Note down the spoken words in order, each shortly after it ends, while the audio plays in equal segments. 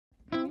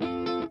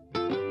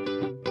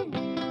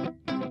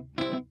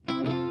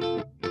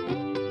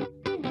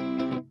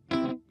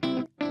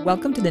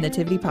Welcome to the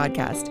Nativity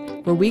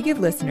Podcast, where we give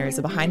listeners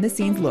a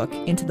behind-the-scenes look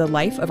into the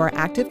life of our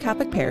active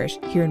Catholic parish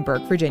here in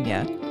Burke,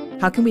 Virginia.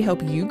 How can we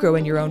help you grow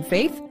in your own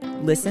faith?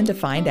 Listen to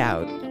find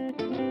out.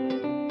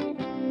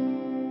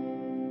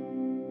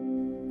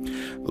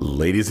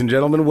 Ladies and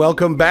gentlemen,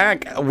 welcome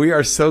back. We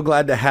are so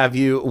glad to have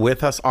you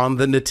with us on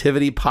the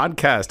Nativity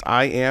Podcast.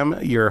 I am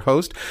your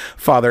host,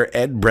 Father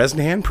Ed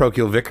Bresnahan,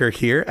 parochial vicar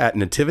here at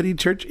Nativity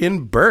Church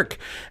in Burke.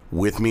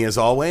 With me, as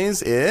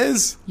always,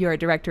 is... Your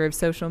Director of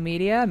Social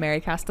Media,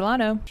 Mary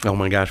Castellano. Oh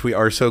my gosh, we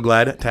are so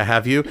glad to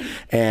have you.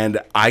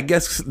 And I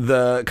guess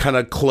the kind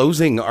of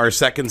closing our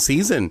second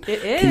season.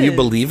 It is. Can you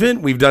believe it?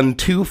 We've done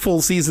 2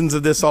 full seasons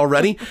of this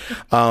already.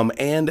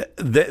 And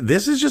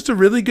this is just a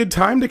really good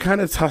time to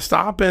kind of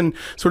stop and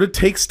sort of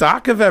take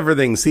stock of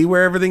everything, see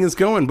where everything is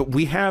going. But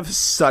we have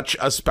such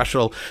a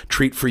special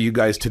treat for you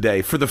guys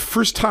today. For the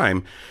first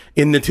time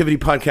in Nativity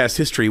Podcast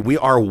history, we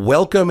are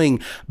welcoming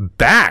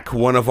back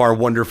one of our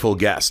wonderful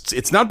guests.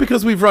 It's not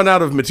because we've run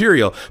out of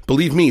material.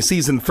 Believe me,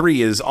 season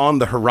 3 is on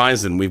the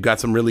horizon. We've got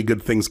some really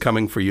good things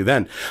coming for you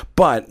then.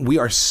 But we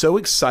are so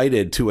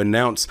excited to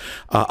announce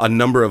a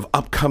number of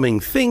upcoming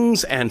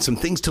things and some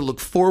things to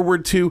look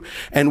forward to.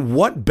 And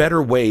what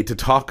better way to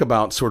talk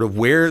about sort of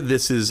where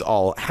this is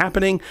all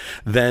happening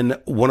than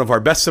one of our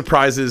best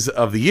surprises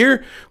of the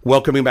year,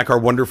 welcoming back our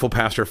wonderful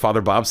pastor,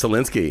 Father Bob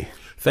Selinsky.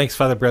 Thanks,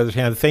 Father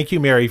Bresnahan. Thank you,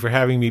 Mary, for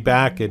having me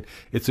back. And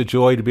it's a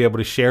joy to be able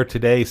to share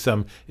today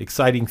some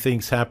exciting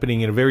things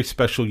happening in a very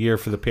special year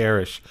for the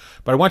parish.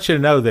 But I want you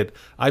to know that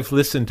I've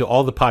listened to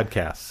all the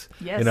podcasts.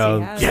 Yes,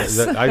 Yes.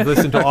 I've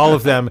listened to all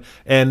of them.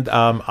 And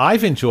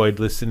I've enjoyed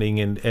listening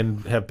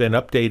and have been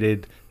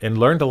updated and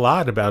learned a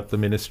lot about the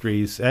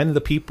ministries and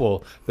the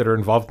people that are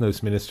involved in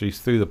those ministries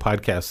through the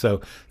podcast.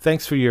 So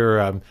thanks for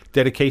your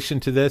dedication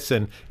to this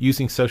and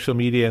using social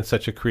media in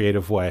such a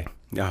creative way.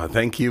 Oh,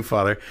 thank you,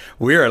 Father.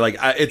 We are like,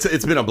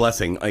 it's been a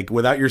blessing. Like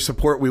without your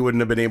support, we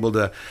wouldn't have been able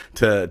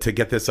to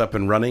get this up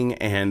and running.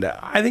 And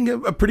I think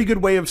a pretty good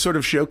way of sort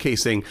of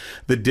showcasing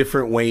the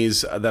different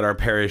ways that our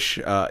parish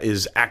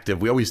is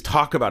active. We always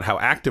talk about how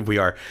active we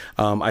are.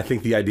 I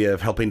think the idea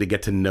of helping to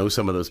get to know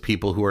some of those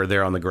people who are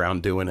there on the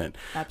ground doing it.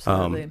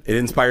 Absolutely. It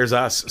inspires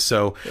us.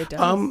 So it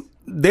does.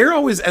 They're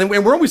always, and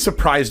we're always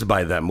surprised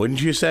by them,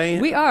 wouldn't you say?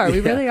 We are.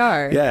 We really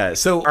are. Yeah.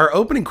 So our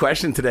opening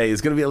question today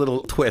is going to be a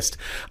little twist.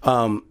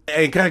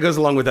 It kind of goes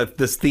along with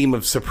this theme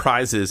of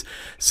surprises.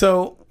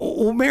 So,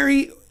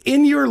 Mary,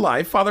 in your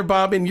life, Father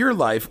Bob, in your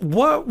life,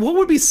 what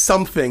would be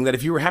something that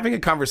if you were having a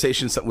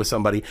conversation with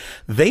somebody,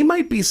 they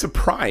might be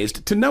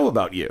surprised to know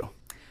about you?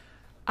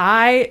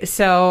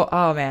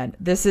 Oh man,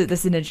 this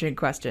is an interesting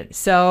question.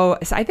 So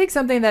I think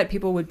something that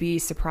people would be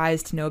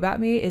surprised to know about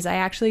me is I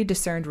actually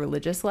discerned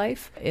religious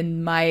life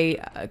in my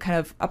kind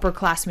of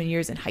upperclassmen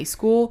years in high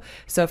school.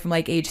 So from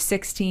like age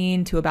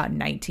 16 to about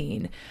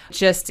 19,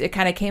 it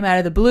kind of came out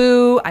of the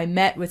blue. I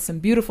met with some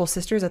beautiful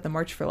sisters at the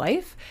March for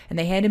Life, and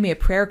they handed me a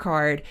prayer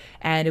card,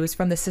 and it was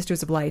from the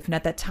Sisters of Life. And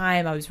at that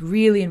time, I was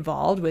really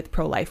involved with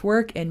pro-life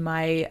work in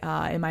my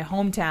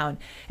hometown,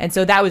 and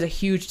so that was a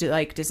huge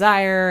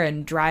desire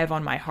and drive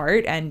on my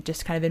heart and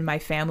just kind of in my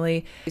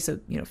family. So,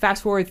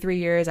 fast forward 3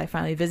 years, I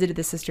finally visited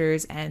the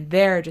sisters, and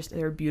they're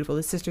beautiful.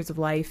 The Sisters of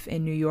Life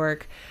in New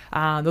York.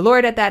 The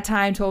Lord at that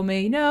time told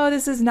me, no,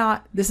 this is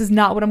not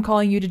what I'm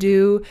calling you to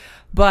do,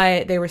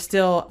 but they were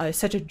still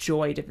such a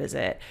joy to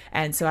visit.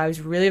 And so I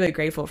was really, really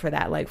grateful for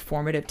that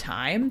formative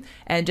time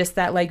and just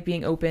that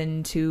being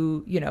open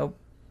to,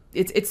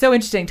 It's so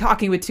interesting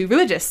talking with 2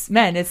 religious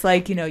men. It's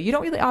you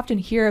don't really often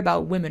hear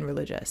about women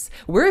religious.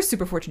 We're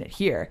super fortunate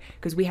here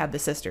because we have the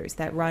sisters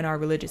that run our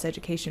religious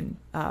education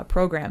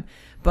program.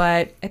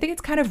 But I think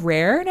it's kind of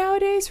rare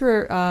nowadays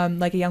for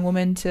a young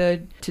woman to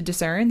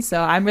discern.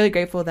 So I'm really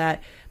grateful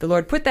that the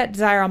Lord put that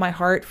desire on my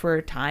heart for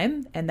a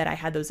time and that I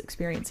had those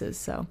experiences.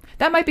 So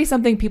that might be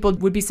something people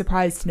would be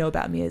surprised to know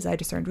about me as I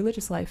discerned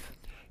religious life.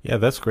 Yeah,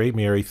 that's great,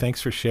 Mary.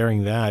 Thanks for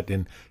sharing that.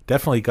 And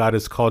definitely God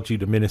has called you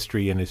to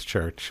ministry in his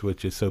church,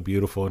 which is so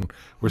beautiful. And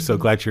we're so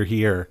glad you're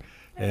here.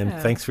 And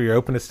thanks for your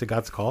openness to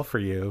God's call for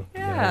you.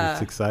 Yeah.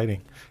 It's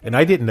exciting. And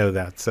I didn't know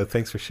that, so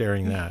thanks for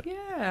sharing that.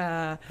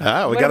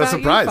 Yeah. We got a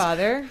surprise. You,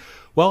 Father?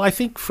 Well, I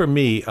think for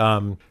me,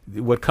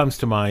 what comes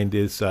to mind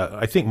is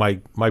I think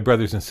my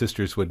brothers and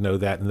sisters would know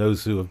that and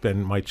those who have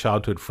been my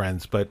childhood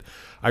friends. But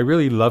I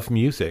really love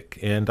music,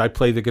 and I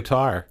play the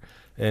guitar.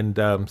 And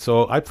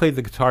so I played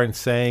the guitar and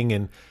sang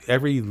in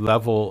every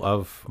level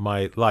of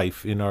my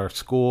life in our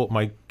school,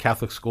 my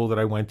Catholic school that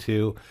I went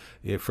to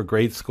for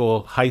grade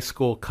school, high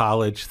school,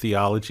 college,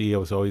 theology. I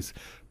was always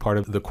part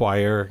of the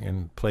choir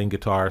and playing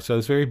guitar. So it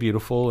was very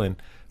beautiful.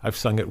 And I've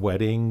sung at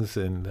weddings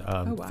and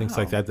things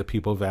like that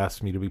people have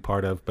asked me to be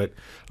part of. But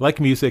I like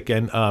music,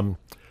 and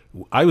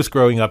I was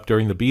growing up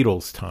during the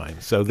Beatles time,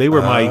 so they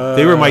were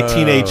my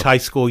teenage high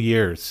school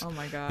years. Oh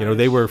my gosh.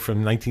 They were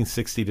from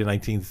 1960 to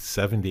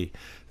 1970.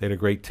 They had a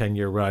great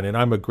 10-year run, and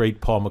I'm a great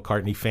Paul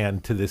McCartney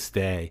fan to this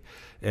day.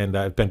 And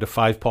I've been to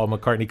 5 Paul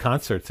McCartney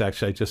concerts.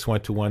 Actually, I just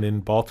went to one in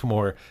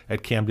Baltimore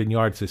at Camden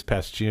Yards this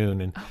past June,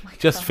 and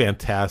just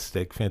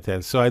fantastic.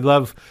 So I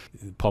love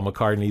Paul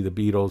McCartney, the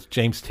Beatles,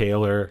 James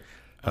Taylor.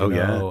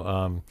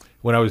 Oh,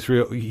 When I was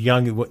real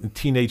young,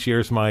 teenage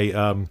years,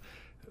 my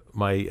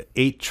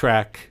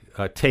 8-track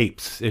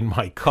tapes in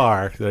my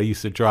car that I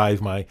used to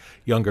drive my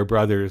younger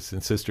brothers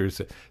and sisters,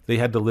 they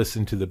had to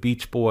listen to the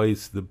Beach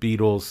Boys, the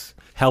Beatles,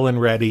 Helen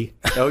Reddy.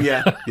 Oh,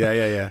 yeah.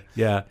 Yeah.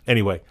 Yeah.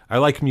 Anyway, I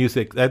like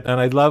music, and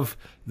I love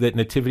that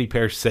Nativity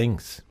Parish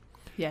sings.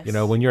 Yes. You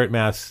know, when you're at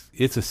Mass,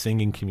 it's a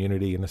singing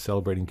community and a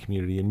celebrating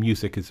community, and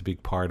music is a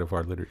big part of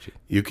our liturgy.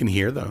 You can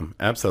hear them.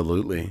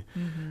 Absolutely.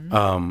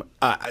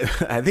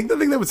 I think the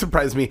thing that would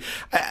surprise me,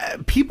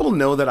 people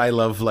know that I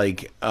love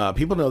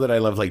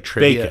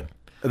trivia. Bacon.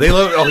 They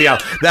love. Oh yeah,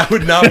 that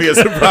would not be a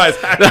surprise.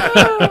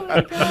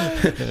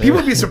 People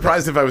would be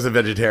surprised if I was a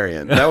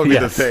vegetarian. That would be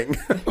the thing.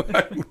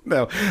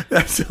 No,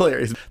 that's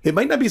hilarious. They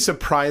might not be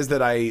surprised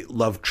that I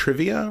love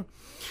trivia,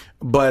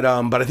 but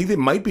I think they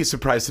might be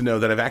surprised to know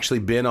that I've actually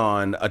been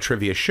on a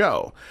trivia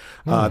show.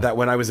 That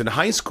when I was in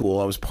high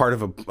school, I was part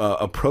of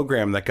a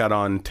program that got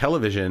on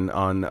television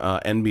on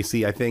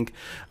NBC. I think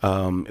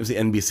it was the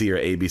NBC or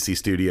ABC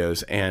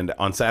studios. And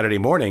on Saturday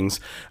mornings,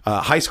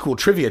 high school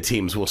trivia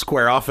teams will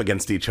square off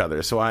against each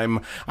other. So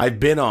I've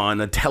been on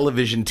a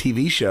television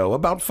TV show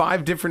about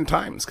 5 different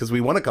times because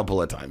we won a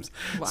couple of times.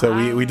 Wow. So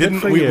we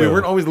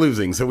weren't always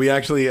losing. So we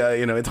actually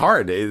it's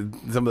hard.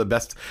 Some of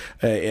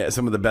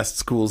the best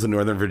schools in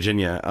Northern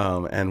Virginia,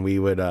 and we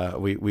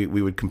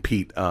would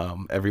compete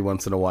every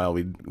once in a while.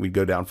 We'd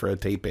go down for a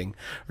taping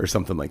or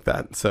something like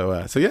that.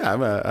 So yeah,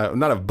 I'm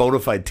not a bona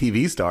fide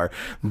TV star,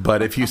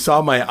 but if you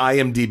saw my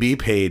IMDb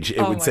page,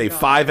 it would say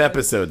 5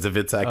 episodes if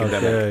it's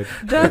academic.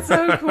 That's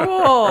so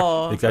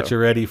cool. They got you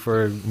ready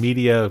for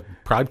media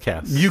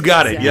broadcasts. You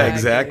got it. Yeah,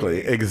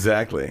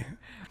 exactly.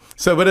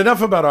 So, but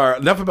enough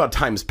about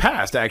times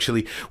past.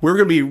 Actually,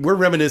 we're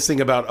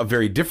reminiscing about a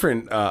very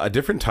different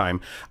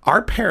time.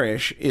 Our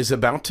parish is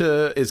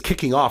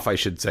kicking off. I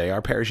should say,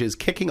 our parish is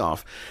kicking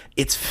off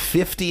its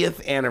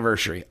 50th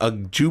anniversary, a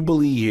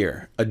jubilee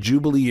year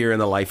in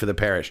the life of the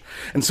parish.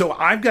 And so,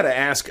 I've got to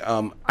ask.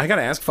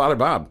 Father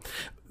Bob.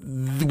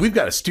 We've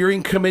got a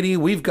steering committee.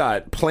 We've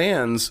got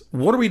plans.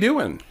 What are we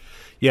doing?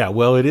 Yeah,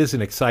 well, it is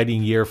an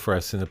exciting year for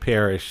us in the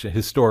parish, a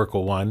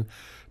historical one,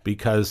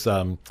 because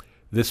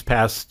this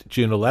past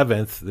June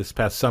 11th, this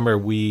past summer,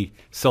 we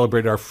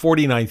celebrated our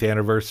 49th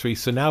anniversary.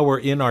 So now we're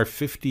in our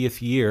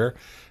 50th year,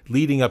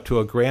 leading up to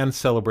a grand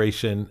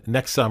celebration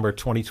next summer,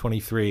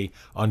 2023,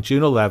 on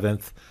June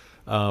 11th,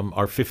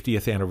 our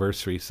 50th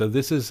anniversary. So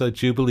this is a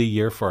jubilee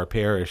year for our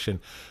parish, and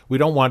we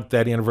don't want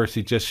that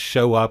anniversary just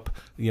show up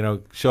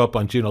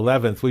on June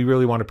 11th. We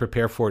really want to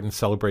prepare for it and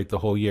celebrate the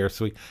whole year.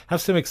 So we have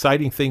some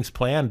exciting things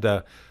planned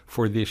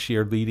for this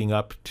year leading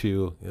up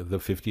to the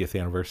 50th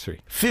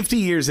anniversary. 50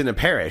 years in a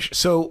parish.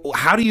 So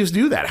how do you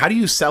do that? How do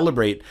you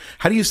celebrate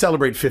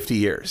 50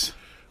 years?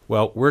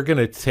 Well, we're going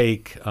to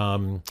take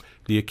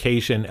the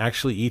occasion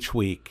actually each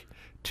week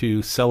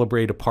to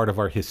celebrate a part of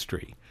our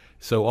history.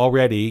 So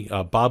already,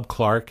 Bob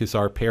Clark is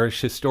our parish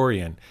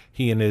historian.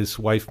 He and his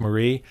wife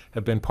Marie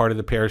have been part of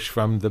the parish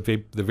from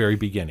the very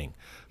beginning.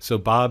 So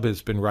Bob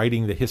has been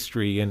writing the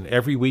history, and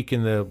every week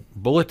in the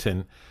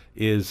bulletin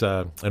is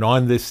an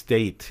on this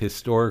date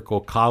historical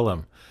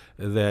column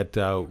that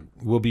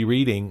we'll be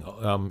reading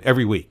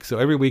every week. So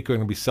every week we're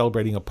going to be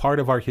celebrating a part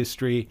of our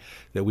history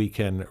that we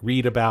can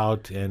read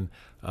about, and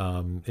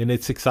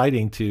it's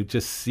exciting to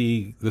just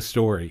see the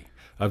story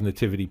of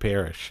Nativity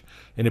Parish.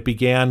 And it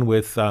began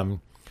with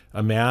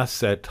a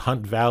Mass at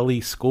Hunt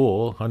Valley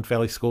School. Hunt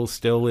Valley School is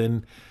still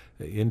in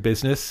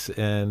business,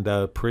 and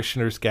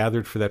parishioners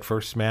gathered for that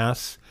first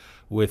Mass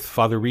with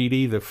Father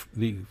Reedy,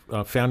 the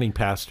founding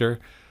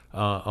pastor,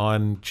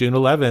 on June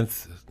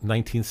 11th,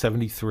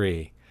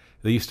 1973.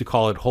 They used to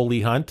call it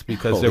Holy Hunt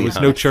because there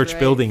was no church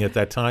building at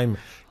that time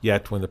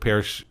yet when the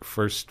parish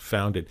first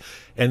founded.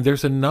 And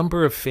there's a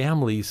number of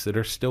families that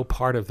are still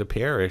part of the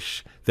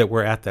parish that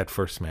were at that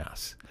first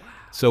Mass. Wow.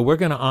 So we're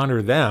going to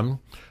honor them,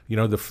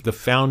 the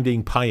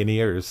founding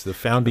pioneers, the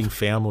founding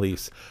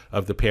families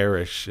of the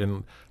parish.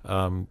 And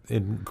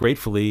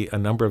gratefully, a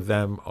number of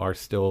them are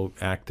still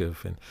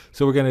active. And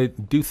so we're going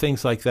to do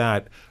things like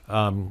that.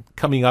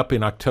 Coming up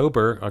in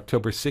October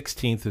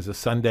 16th is a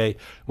Sunday,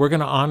 we're going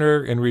to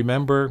honor and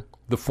remember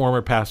the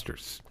former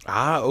pastors.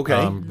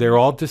 Okay. They're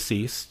all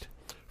deceased.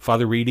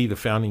 Father Reedy, the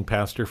founding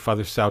pastor,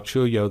 Father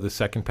Salchullo, the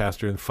second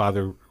pastor, and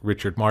Father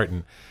Richard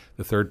Martin,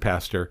 the third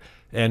pastor.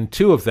 And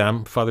 2 of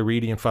them, Father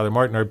Reedy and Father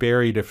Martin, are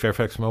buried at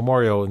Fairfax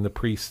Memorial in the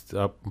priest's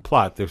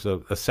plot. There's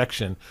a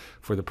section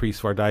for the priests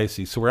of our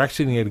diocese. So we're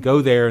actually going to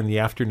go there in the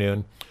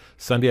afternoon,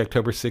 Sunday,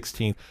 October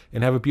 16th,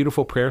 and have a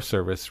beautiful prayer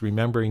service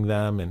remembering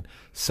them and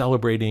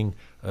celebrating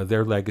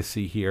their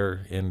legacy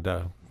here and,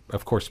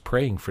 of course,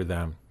 praying for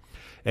them.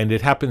 And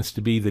it happens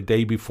to be the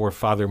day before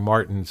Father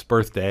Martin's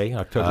birthday,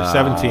 October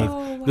 17th.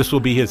 Oh, wow. This will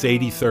be his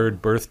 83rd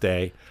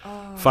birthday.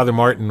 Oh. Father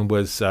Martin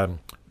was a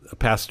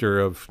pastor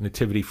of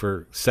Nativity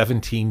for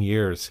 17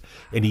 years,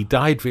 and he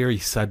died very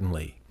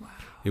suddenly. Wow.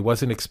 It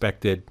wasn't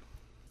expected,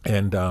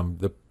 and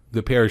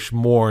the parish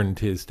mourned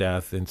his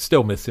death and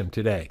still miss him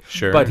today.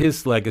 Sure. But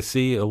his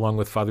legacy, along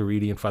with Father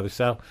Reedy and Father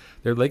Sal,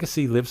 their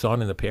legacy lives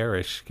on in the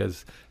parish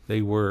because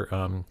they were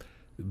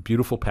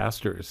beautiful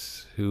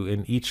pastors who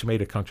in each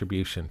made a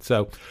contribution.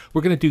 So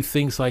we're going to do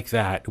things like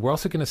that. We're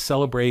also going to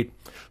celebrate,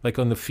 like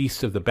on the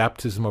Feast of the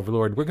Baptism of the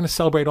Lord, we're going to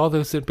celebrate all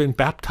those that have been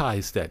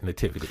baptized at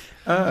Nativity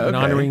and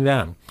honoring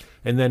them.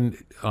 And then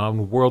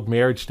on World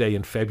Marriage Day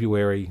in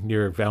February,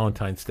 near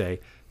Valentine's Day,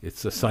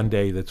 it's a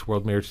Sunday that's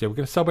World Marriage Day. We're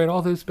going to celebrate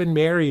all those who've been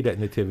married at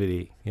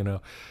Nativity,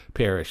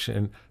 parish,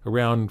 and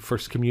around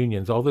First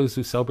Communions, all those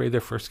who celebrate their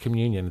First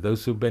Communion,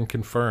 those who've been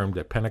confirmed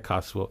at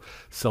Pentecost will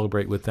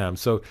celebrate with them.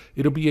 So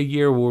it'll be a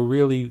year where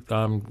really,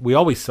 we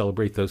always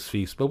celebrate those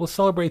feasts, but we'll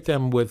celebrate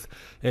them with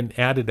an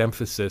added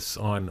emphasis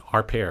on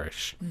our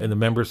parish and the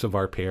members of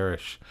our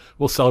parish.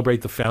 We'll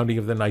celebrate the founding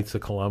of the Knights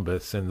of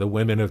Columbus and the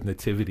women of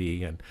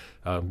Nativity and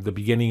the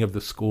beginning of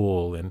the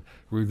school and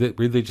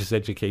religious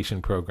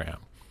education program.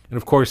 And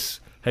of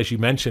course, as you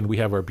mentioned, we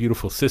have our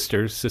beautiful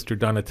sisters, Sister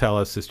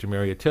Donatella, Sister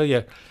Mary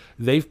Attilia.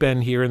 They've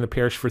been here in the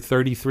parish for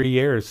 33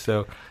 years.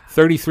 So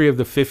 33 of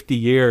the 50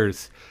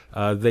 years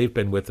they've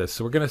been with us.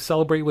 So we're going to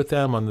celebrate with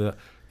them on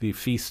the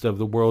feast of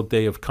the World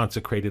Day of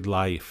Consecrated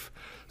Life.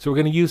 So we're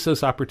going to use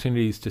those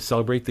opportunities to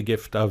celebrate the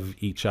gift of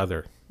each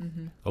other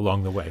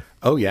along the way.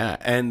 Oh, yeah.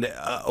 And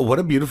what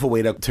a beautiful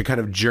way to kind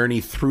of journey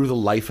through the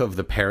life of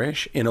the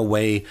parish in a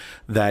way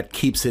that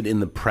keeps it in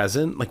the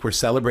present. Like we're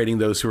celebrating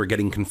those who are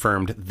getting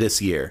confirmed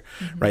this year,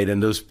 right?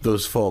 And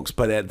those folks,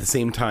 but at the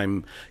same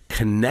time,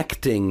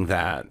 connecting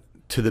that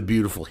to the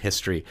beautiful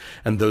history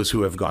and those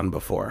who have gone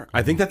before.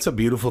 I think that's a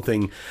beautiful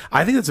thing.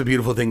 I think that's a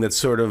beautiful thing that's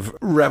sort of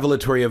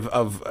revelatory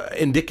of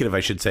indicative,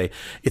 I should say.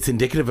 It's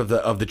indicative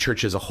of the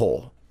church as a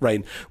whole,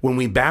 right? When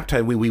we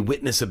baptize, we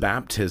witness a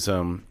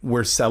baptism,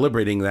 we're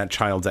celebrating that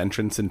child's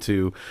entrance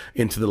into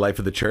the life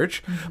of the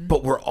church,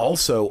 but we're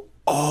also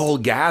all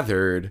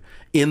gathered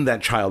in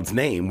that child's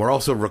name. We're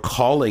also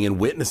recalling and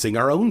witnessing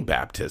our own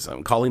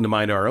baptism, calling to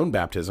mind our own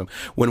baptism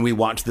when we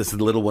watch this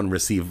little one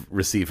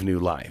receive new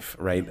life,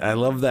 right? I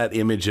love that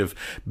image of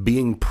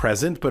being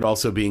present, but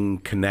also being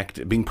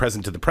connected, being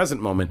present to the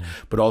present moment,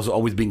 but also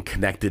always being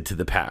connected to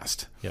the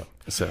past. Yeah.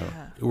 So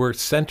we're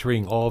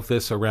centering all of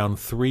this around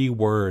 3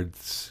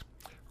 words: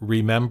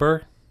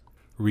 remember,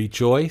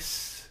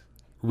 rejoice,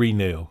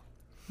 renew.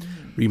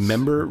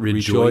 Remember,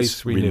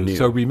 rejoice, renew.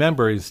 So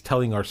remember is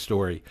telling our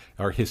story,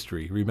 our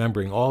history,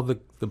 remembering all the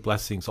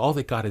blessings, all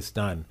that God has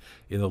done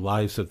in the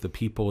lives of the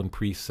people and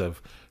priests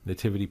of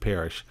Nativity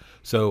Parish.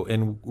 So,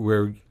 and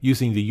we're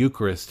using the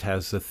Eucharist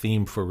as a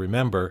theme for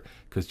remember,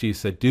 because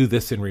Jesus said, do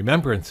this in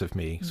remembrance of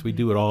me. So we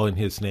do it all in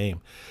his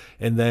name.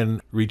 And then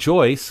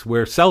rejoice,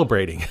 we're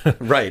celebrating.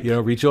 Right.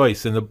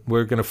 Rejoice. And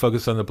we're going to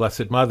focus on the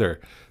Blessed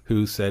Mother,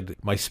 who said,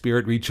 my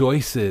spirit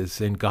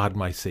rejoices in God,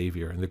 my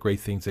Savior, and the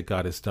great things that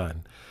God has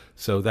done.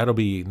 So that'll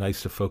be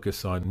nice to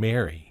focus on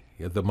Mary,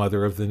 the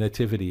mother of the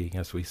Nativity,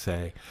 as we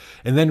say.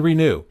 And then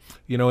renew.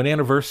 An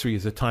anniversary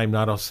is a time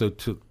not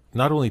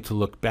only to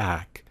look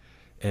back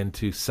and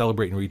to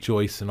celebrate and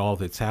rejoice in all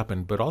that's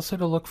happened, but also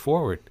to look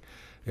forward.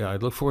 I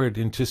look forward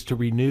and just to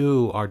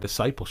renew our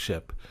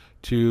discipleship,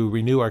 to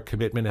renew our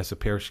commitment as a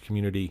parish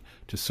community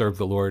to serve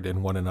the Lord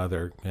and one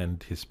another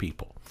and his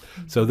people.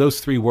 So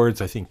those 3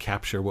 words, I think,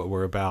 capture what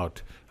we're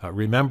about.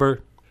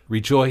 Remember,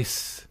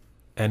 rejoice,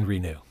 and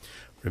renew.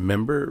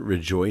 Remember,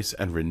 rejoice,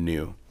 and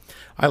renew.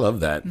 I love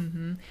that.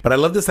 But I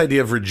love this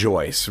idea of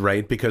rejoice,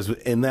 right? Because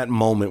in that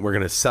moment, we're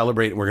going to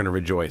celebrate and we're going to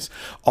rejoice.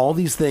 All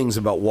these things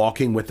about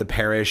walking with the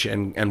parish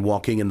and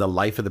walking in the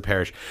life of the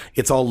parish,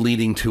 it's all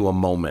leading to a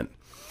moment.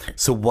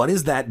 So what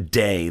is that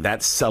day,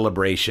 that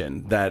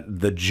celebration,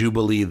 the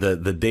Jubilee, the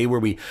day where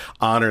we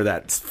honor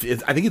that?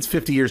 I think it's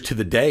 50 years to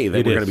the day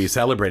that we're going to be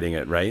celebrating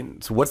it,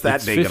 right? So what's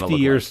that day going to look like?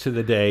 50 years to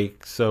the day.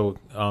 So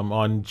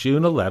on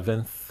June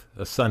 11th,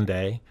 a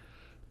Sunday,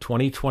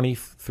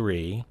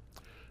 2023,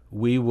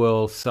 we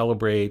will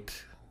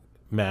celebrate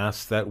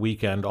Mass that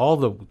weekend. All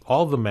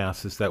the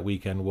Masses that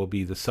weekend will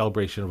be the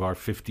celebration of our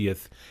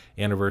 50th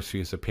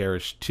anniversary as a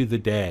parish to the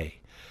day.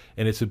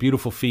 And it's a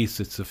beautiful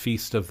feast. It's a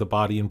feast of the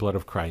body and blood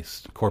of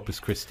Christ, Corpus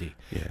Christi.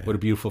 Yeah. What a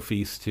beautiful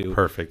feast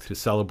to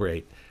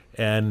celebrate.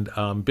 And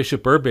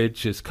Bishop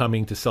Burbidge is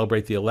coming to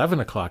celebrate the 11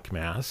 o'clock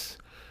Mass,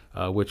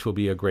 which will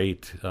be a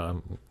great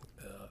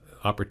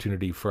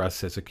opportunity for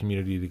us as a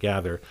community to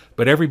gather.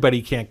 But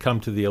everybody can't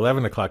come to the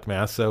 11 o'clock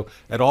Mass, so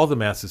at all the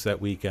Masses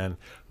that weekend,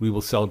 we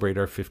will celebrate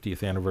our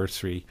 50th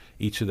anniversary.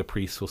 Each of the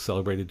priests will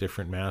celebrate a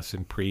different Mass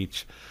and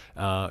preach.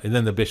 And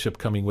then the bishop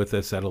coming with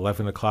us at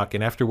 11 o'clock.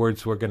 And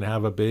afterwards, we're going to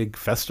have a big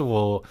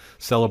festival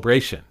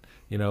celebration,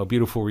 a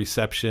beautiful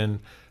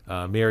reception.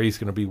 Mary's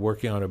going to be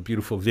working on a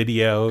beautiful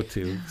video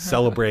to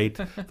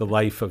celebrate the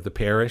life of the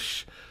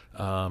parish.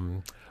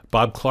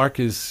 Bob Clark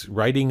is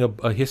writing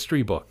a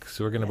history book.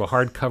 So we're going to have a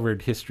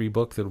hard-covered history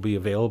book that will be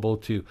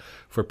available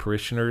for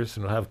parishioners,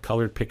 and we'll have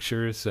colored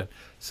pictures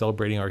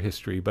celebrating our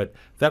history. But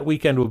that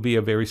weekend will be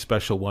a very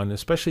special one,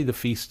 especially the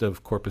Feast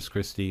of Corpus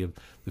Christi,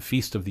 the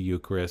Feast of the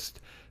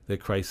Eucharist, that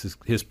Christ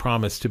his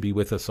promise to be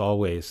with us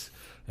always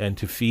and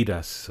to feed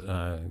us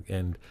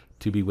and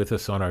to be with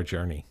us on our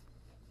journey.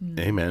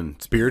 Amen.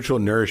 Spiritual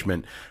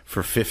nourishment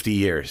for 50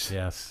 years.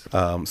 Yes.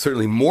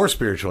 Certainly more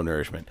spiritual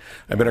nourishment.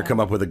 I better come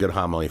up with a good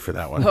homily for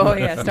that one. Oh,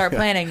 yeah. Start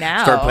planning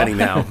now. Start planning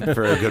now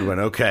for a good one.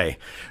 Okay.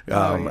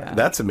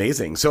 That's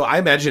amazing. So I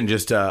imagine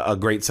just a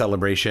great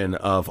celebration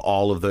of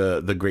all of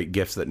the great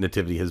gifts that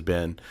Nativity has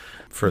been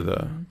for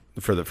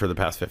the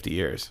past 50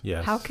 years.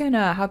 Yes. How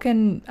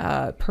can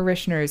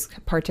parishioners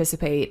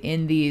participate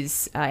in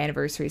these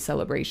anniversary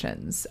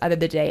celebrations, either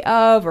the day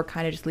of or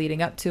kind of just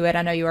leading up to it?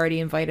 I know you already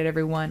invited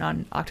everyone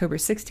on October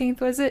 16th,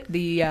 was it?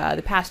 The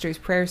pastor's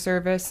prayer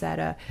service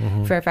at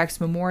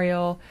Fairfax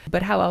Memorial.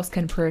 But how else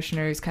can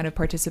parishioners kind of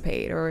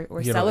participate or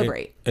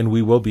celebrate? And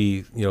we will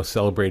be,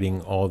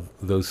 celebrating all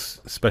those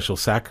special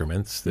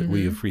sacraments that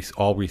we have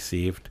all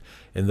received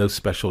in those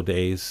special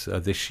days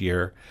this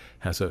year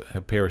as a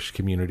parish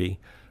community.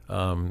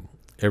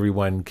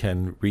 Everyone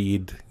can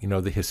read,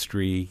 the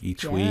history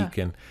each week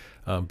and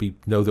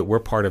know that we're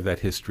part of that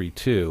history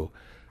too.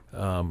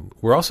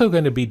 We're also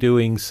going to be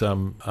doing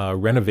some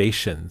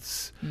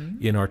renovations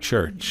in our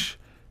church,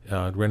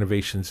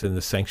 renovations in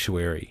the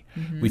sanctuary.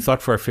 We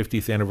thought for our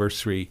 50th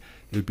anniversary,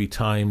 it would be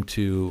time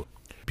to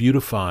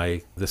beautify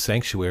the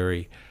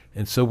sanctuary.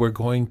 And so we're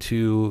going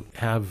to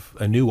have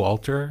a new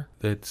altar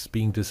that's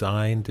being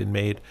designed and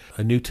made,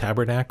 a new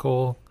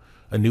tabernacle,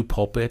 a new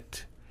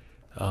pulpit,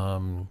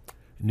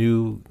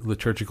 new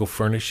liturgical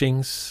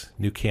furnishings,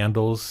 new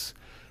candles.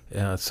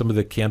 Some of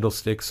the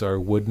candlesticks are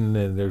wooden,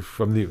 and they're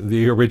from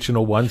the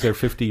original ones. They're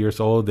 50 years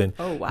old and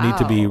need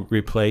to be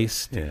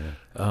replaced.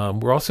 Yeah.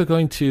 We're also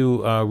going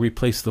to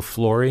replace the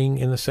flooring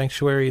in the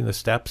sanctuary and the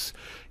steps.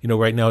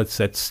 Right now it's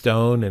that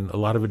stone, and a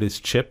lot of it is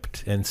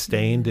chipped and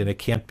stained, and it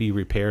can't be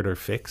repaired or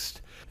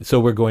fixed. So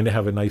we're going to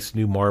have a nice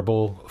new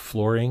marble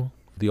flooring.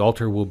 The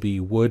altar will be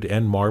wood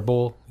and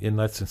marble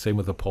inlets, and same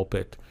with the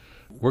pulpit.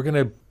 We're going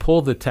to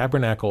pull the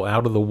tabernacle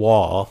out of the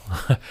wall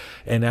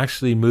and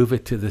actually move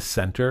it to the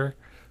center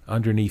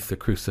underneath the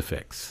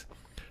crucifix.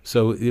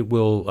 So it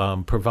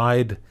will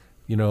provide,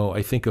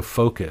 I think, a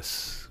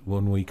focus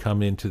when we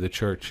come into the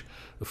church.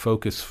 A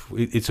focus.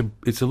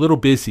 It's a little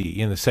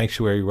busy in the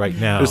sanctuary right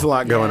now. There's a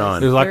lot going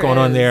on. There's a lot going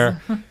on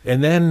there.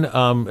 And then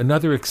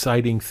another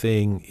exciting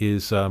thing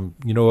is,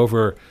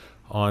 over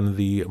on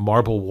the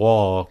marble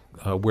wall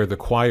where the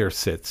choir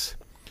sits,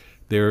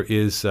 there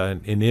is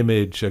an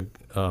image, a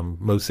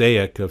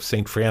mosaic of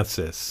St.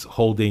 Francis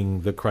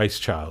holding the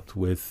Christ child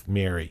with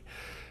Mary.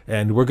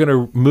 And we're going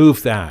to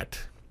move that.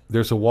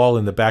 There's a wall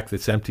in the back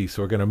that's empty,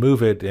 so we're going to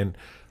move it and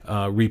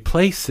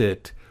replace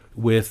it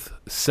with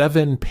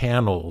 7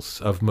 panels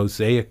of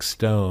mosaic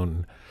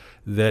stone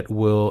that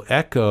will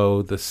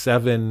echo the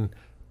 7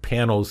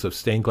 panels of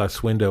stained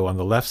glass window on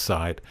the left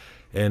side.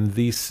 And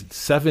these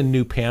 7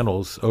 new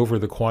panels over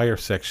the choir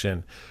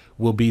section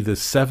will be the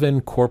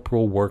 7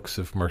 corporal works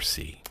of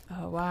mercy.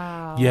 Oh,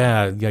 wow.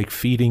 Yeah, like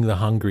feeding the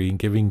hungry and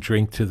giving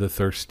drink to the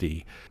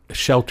thirsty,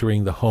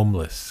 sheltering the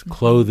homeless,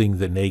 clothing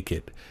the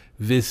naked,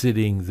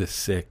 visiting the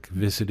sick,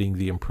 visiting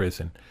the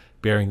imprisoned,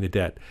 bearing the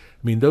dead.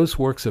 I mean, those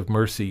works of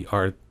mercy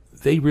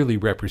they really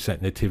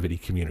represent Nativity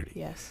community.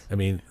 Yes. I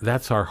mean,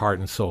 that's our heart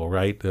and soul,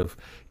 right? Of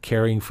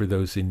caring for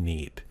those in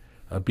need,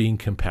 being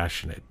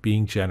compassionate,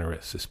 being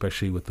generous,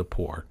 especially with the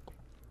poor.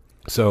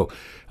 So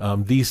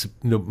these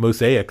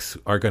mosaics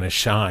are going to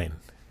shine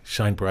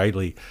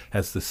brightly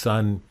as the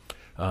sun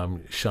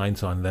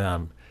shines on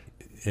them.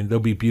 And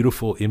there'll be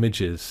beautiful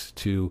images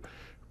to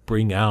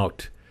bring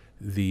out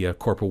the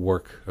corporal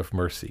work of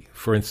mercy.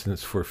 For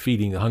instance, for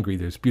feeding the hungry,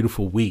 there's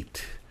beautiful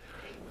wheat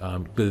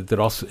that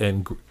also,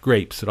 and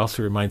grapes. It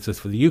also reminds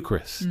us of the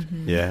Eucharist.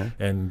 Yeah.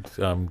 And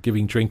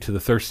giving drink to the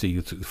thirsty,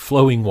 it's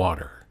flowing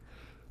water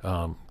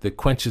that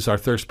quenches our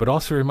thirst, but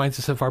also reminds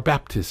us of our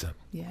baptism.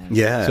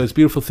 Yeah. So it's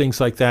beautiful things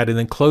like that. And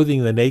then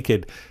clothing the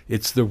naked,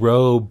 it's the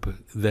robe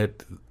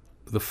that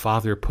the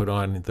father put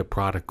on the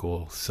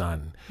prodigal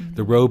son,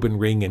 the robe and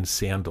ring and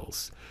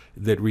sandals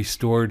that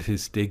restored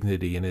his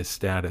dignity and his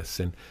status.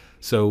 And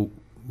so,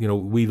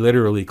 we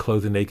literally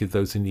clothe the naked,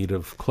 those in need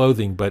of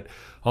clothing, but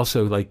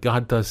also like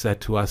God does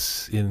that to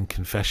us in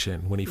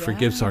confession. When he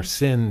forgives our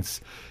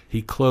sins,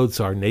 he clothes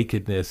our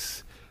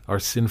nakedness, our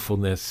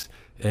sinfulness,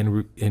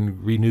 and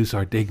renews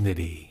our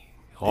dignity.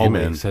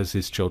 Always as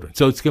his children.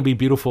 So it's going to be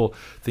beautiful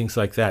things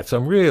like that. So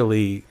I'm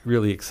really,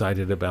 really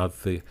excited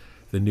about the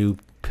new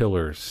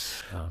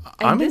pillars.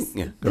 This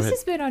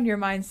has been on your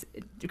mind.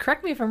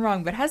 Correct me if I'm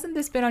wrong, but hasn't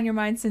this been on your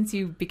mind since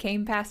you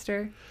became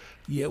pastor?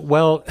 Yeah.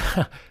 Well,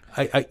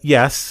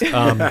 yes.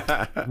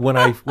 When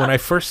I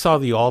first saw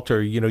the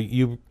altar,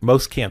 you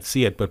most can't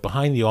see it, but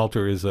behind the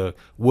altar is a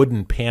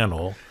wooden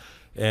panel,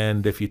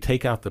 and if you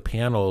take out the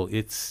panel,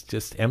 it's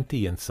just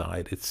empty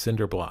inside. It's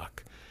cinder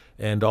block.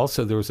 And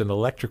also there was an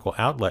electrical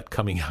outlet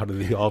coming out of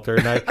the altar.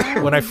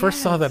 And when I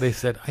first saw that, I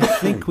said, I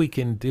think we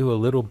can do a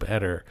little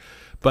better.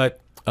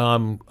 But we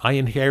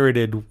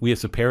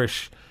as a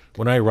parish,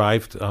 when I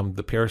arrived,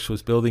 the parish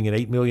was building an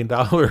 $8 million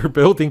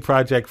building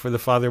project for the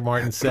Father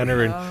Martin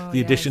Center and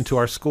the addition to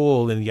our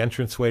school and the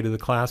entranceway to the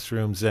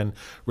classrooms and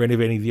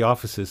renovating the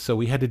offices. So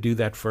we had to do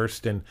that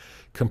first and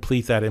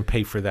complete that and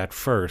pay for that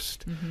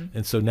first.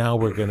 And so now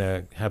we're going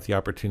to have the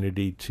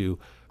opportunity to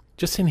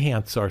just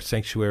enhance our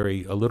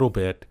sanctuary a little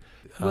bit.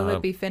 Will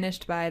it be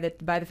finished by the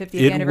 50th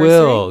It anniversary?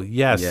 will,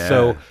 yes. Yeah.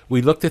 So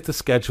we looked at the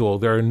schedule.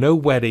 There are no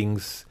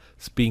weddings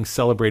being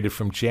celebrated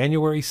from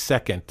January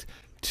 2nd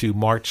to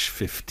March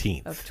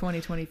 15th of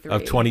 2023.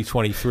 of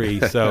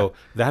 2023. So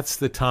that's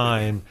the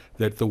time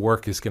that the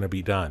work is going to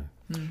be done.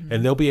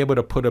 And they'll be able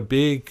to put a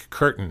big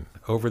curtain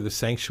over the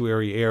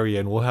sanctuary area,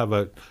 and we'll have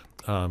a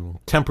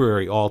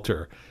temporary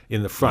altar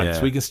in the front. Yeah.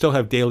 So we can still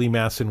have daily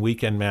mass and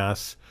weekend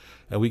mass,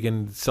 and we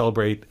can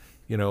celebrate,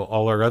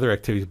 all our other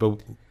activities. But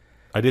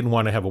I didn't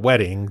want to have a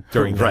wedding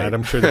during Right. that.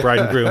 I'm sure the bride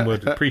and groom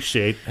would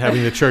appreciate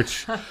having the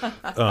church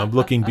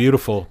looking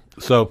beautiful.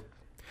 So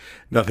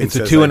Nothing it's a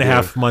says 2.5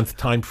 ideal. month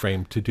time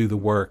frame to do the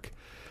work.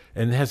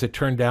 And as it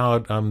turned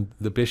out,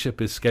 the bishop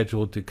is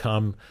scheduled to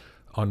come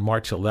on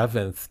March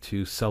 11th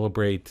to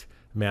celebrate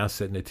Mass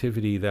at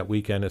Nativity that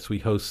weekend as we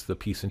host the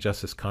Peace and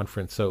Justice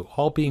Conference. So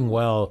all being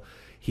well,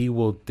 he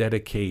will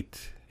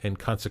dedicate and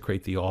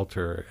consecrate the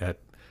altar at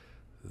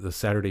the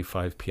Saturday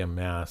 5 p.m.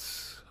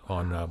 Mass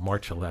on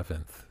March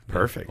 11th.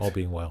 Perfect. All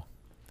being well.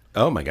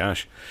 Oh my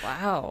gosh.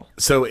 Wow.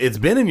 So it's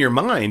been in your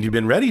mind. You've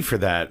been ready for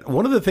that.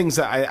 One of the things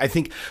that I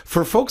think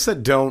for folks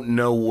that don't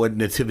know what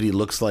Nativity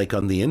looks like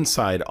on the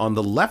inside, on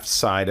the left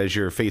side, as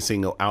you're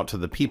facing out to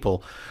the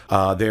people,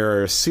 there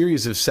are a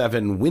series of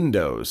 7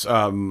 windows,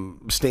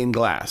 stained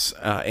glass.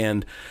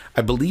 And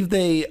I believe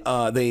they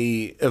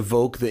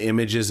evoke the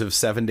images of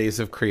 7 days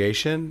of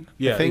creation.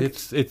 Yeah, I think.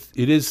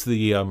 it is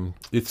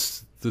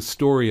the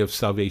story of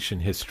salvation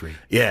history.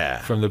 Yeah.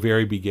 From the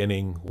very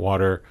beginning,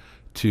 water,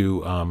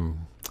 to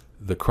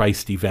the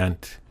Christ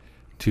event,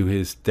 to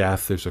his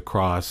death, there's a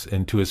cross,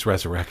 and to his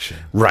resurrection.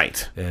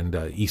 Right. And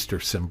Easter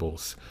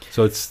symbols.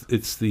 So it's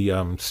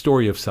the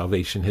story of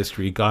salvation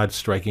history, God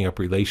striking up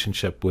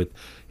relationship with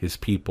his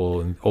people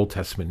in Old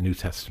Testament, New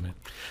Testament.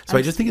 So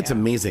I just think it's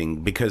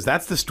amazing because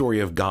that's the story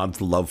of God's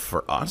love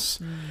for us.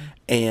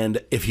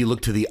 And if you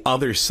look to the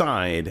other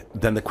side,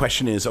 then the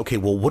question is, okay,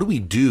 well, what do we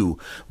do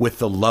with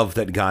the love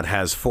that God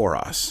has for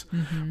us?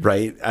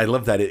 Right? I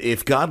love that.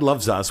 If God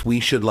loves us, we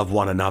should love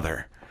one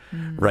another.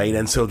 Right.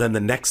 And so then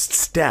the next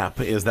step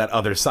is that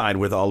other side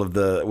with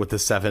the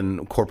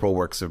 7 corporal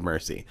works of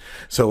mercy.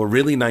 So a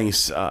really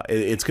nice,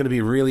 it's going to be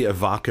really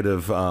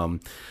evocative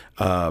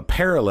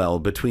parallel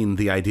between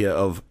the idea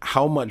of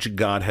how much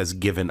God has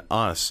given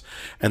us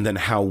and then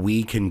how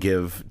we can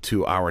give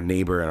to our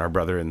neighbor and our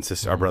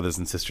brothers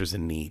and sisters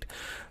in need.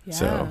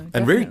 Yeah,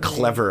 And very definitely.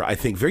 clever, I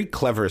think, very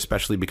clever,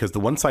 especially because the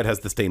one side has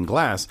the stained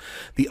glass.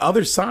 The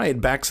other side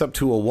backs up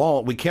to a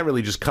wall. We can't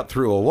really just cut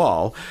through a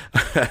wall.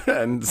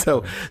 And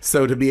so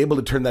to be able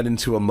to turn that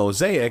into a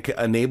mosaic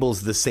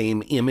enables the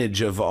same image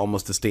of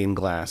almost a stained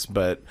glass,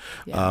 but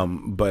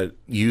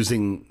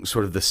using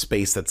sort of the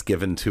space that's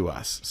given to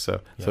us. So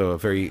a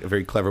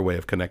very clever way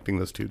of connecting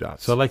those two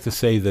dots. So I like to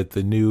say that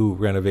the new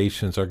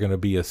renovations are going to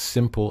be a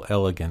simple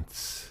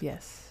elegance.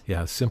 Yes.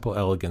 Yeah, simple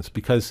elegance,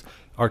 because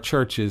our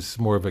church is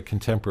more of a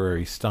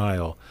contemporary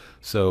style,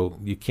 so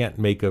you can't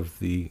make of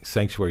the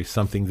sanctuary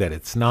something that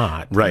it's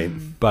not. Right.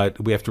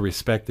 But we have to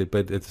respect it.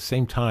 But at the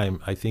same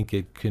time, I think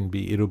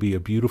it'll be a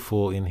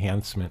beautiful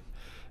enhancement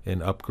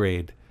and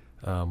upgrade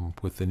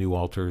with the new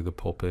altar, the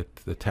pulpit,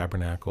 the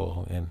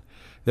tabernacle, and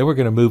then we're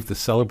going to move the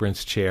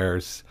celebrants'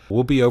 chairs.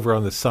 We'll be over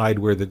on the side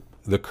where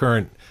the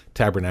current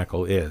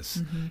tabernacle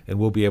is, and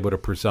we'll be able to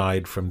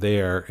preside from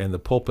there, and the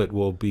pulpit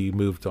will be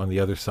moved on the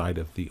other side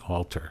of the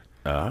altar.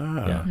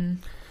 Yeah.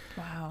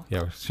 Wow.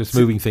 Yeah, it's just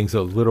moving things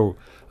a little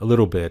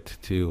bit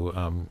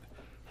to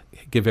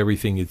give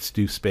everything its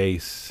due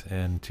space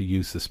and to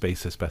use the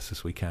space as best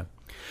as we can.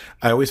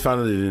 I always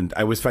find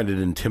it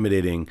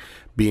intimidating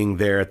being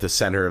there at the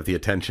center of the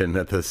attention,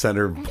 at the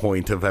center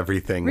point of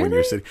everything when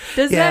you're sitting.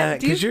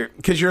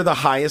 Because you're the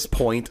highest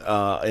point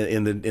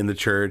in the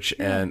church,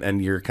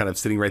 and you're kind of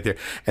sitting right there.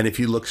 And if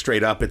you look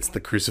straight up, it's the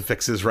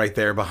crucifixes right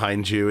there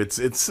behind you. It's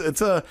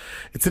an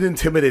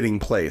intimidating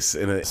place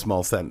in a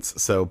small sense.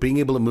 So being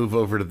able to move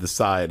over to the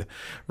side,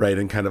 right,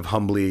 and kind of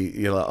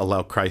humbly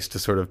allow Christ to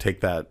sort of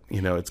take that.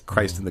 It's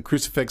Christ in the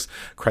crucifix,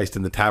 Christ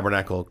in the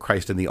tabernacle,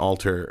 Christ in the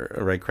altar,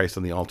 right? Christ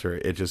on the altar.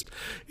 It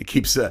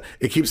keeps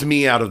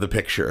me out of the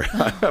picture.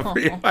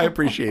 I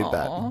appreciate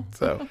that.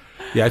 So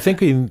Yeah, I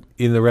think in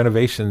the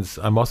renovations,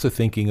 I'm also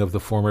thinking of the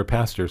former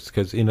pastors,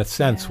 because in a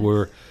sense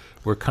we're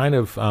kind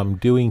of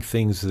doing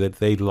things that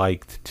they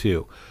liked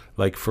too.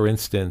 Like, for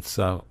instance,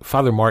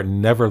 Father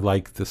Martin never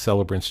liked the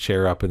celebrant's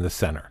chair up in the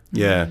center.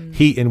 yeah,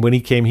 And when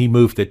he came, he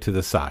moved it to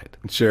the side.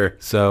 sure.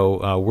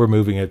 So we're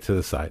moving it to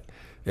the side.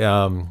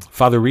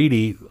 Father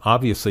Reedy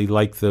obviously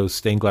liked those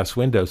stained glass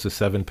windows, the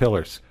 7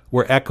 pillars.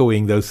 We're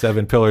echoing those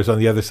 7 pillars on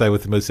the other side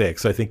with the mosaic,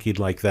 so I think he'd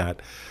like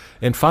that.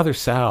 And Father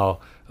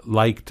Sal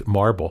liked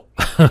marble.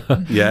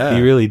 Yeah,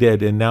 He really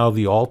did. And now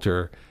the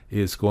altar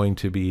is going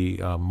to be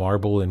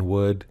marble and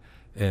wood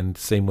and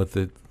same with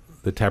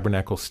the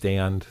tabernacle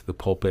stand, the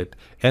pulpit,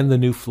 and the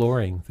new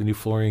flooring. The new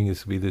flooring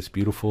is to be this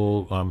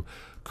beautiful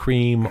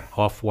cream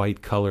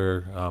off-white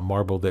color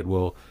marble that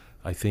will,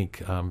 I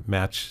think,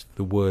 match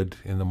the wood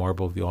and the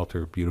marble of the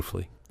altar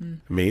beautifully.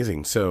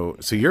 Amazing. So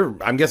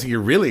I'm guessing you're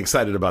really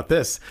excited about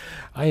this.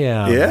 I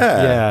am.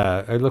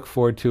 Yeah. I look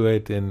forward to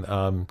it,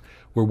 and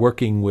we're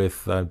working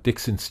with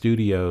Dixon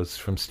Studios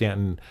from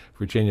Stanton,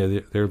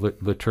 Virginia. They're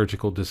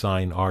liturgical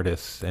design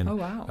artists, and Oh,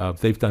 wow.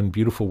 they've done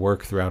beautiful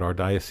work throughout our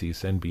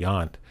diocese and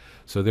beyond.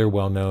 So they're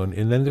well known.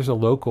 And then there's a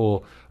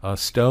local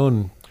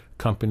stone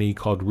company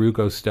called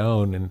Rugo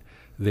Stone, and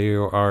they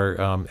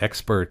are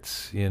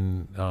experts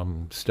in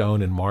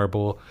stone and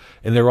marble.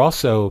 And they're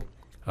also,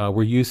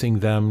 we're using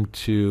them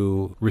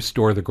to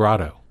restore the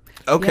grotto.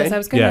 Okay. Yes, I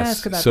was going to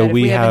ask about so that, if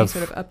we have any have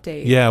sort of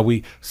update. Yeah,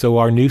 so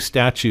our new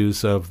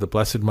statues of the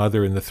Blessed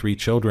Mother and the three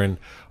children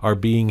are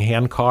being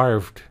hand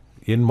carved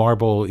in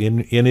marble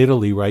in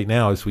Italy right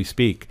now as we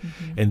speak,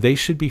 and they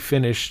should be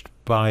finished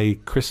by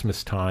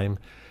Christmas time.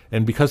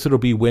 And because it'll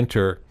be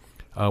winter,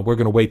 we're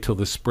going to wait till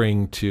the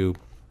spring to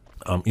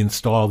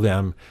install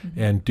them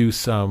and do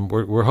some.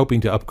 We're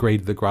hoping to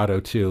upgrade the grotto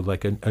too,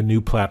 like a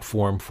new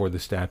platform for the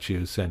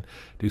statues, and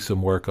do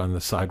some work on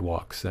the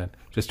sidewalks, and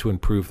just to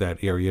improve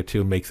that area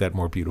too and make that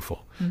more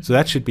beautiful. So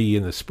that should be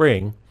in the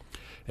spring,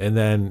 and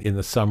then in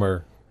the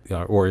summer,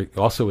 or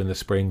also in the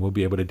spring, we'll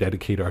be able to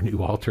dedicate our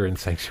new altar and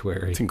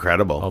sanctuary. It's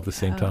incredible. All at the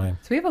same time.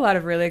 So we have a lot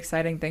of really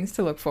exciting things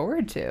to look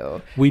forward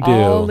to. We do.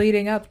 All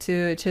leading up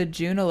to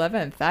June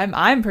 11th.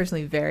 I'm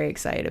personally very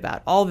excited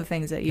about all the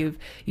things that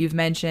you've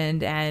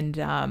mentioned, and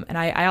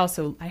I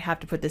also have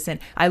to put this in.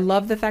 I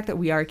love the fact that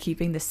we are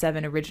keeping the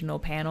 7 original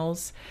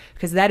panels,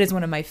 because that is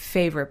one of my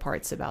favorite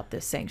parts about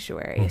this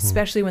sanctuary,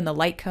 especially when the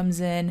light comes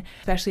in,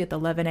 especially at the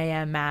 11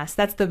 a.m. Mass.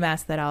 That's the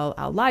Mass that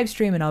I'll live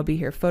stream, and I'll be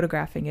here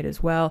photographing it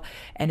as well.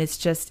 And it's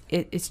just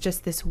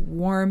this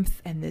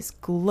warmth and this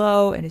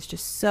glow, and it's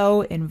just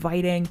so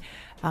inviting.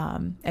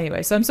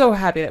 Anyway, so I'm so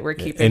happy that we're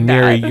keeping and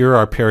that. Mary, you're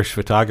our parish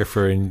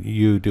photographer, and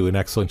you do an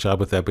excellent job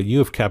with that. But you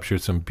have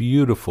captured some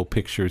beautiful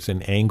pictures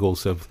and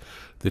angles of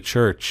the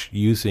church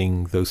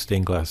using those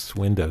stained glass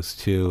windows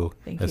too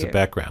as a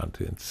background.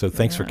 And so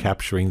thanks for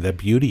capturing the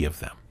beauty of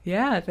them.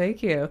 Yeah,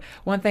 thank you.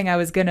 One thing I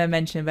was going to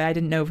mention, but I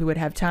didn't know if we would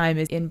have time,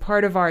 is in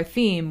part of our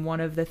theme,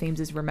 one of the themes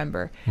is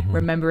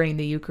remembering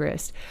the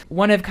Eucharist.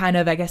 One of kind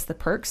of, I guess, the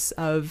perks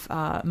of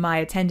my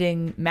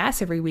attending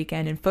Mass every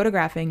weekend and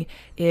photographing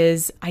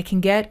is I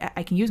can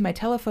use my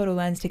telephoto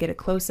lens to get a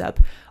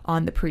close-up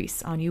on the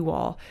priests, on you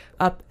all,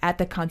 up at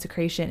the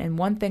consecration. And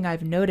one thing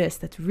I've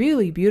noticed that's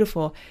really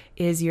beautiful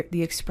is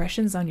the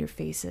expressions on your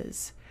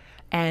faces.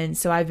 And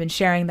so I've been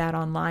sharing that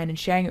online and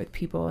sharing it with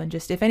people. And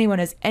just if anyone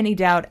has any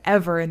doubt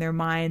ever in their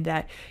mind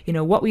that,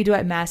 what we do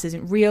at Mass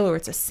isn't real or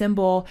it's a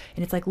symbol,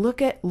 and it's like,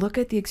 look at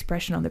the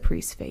expression on the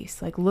priest's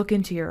face, like look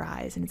into your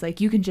eyes. And it's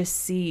like, you can just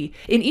see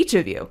in each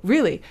of you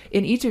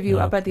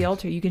up at the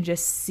altar, you can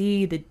just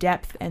see the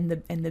depth and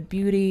the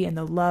beauty and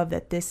the love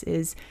that this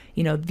is,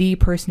 the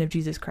person of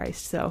Jesus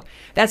Christ. So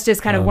that's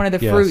just kind of one of the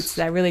fruits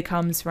that really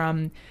comes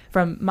from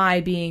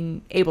my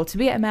being able to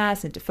be at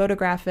Mass and to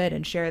photograph it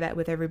and share that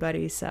with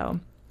everybody. So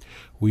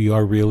we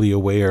are really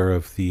aware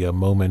of the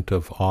moment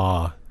of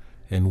awe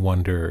and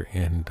wonder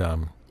and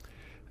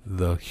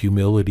the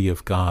humility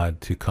of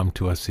God to come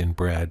to us in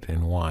bread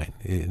and wine.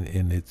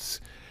 And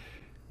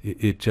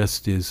it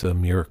just is a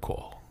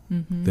miracle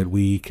that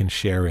we can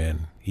share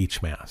in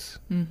each Mass.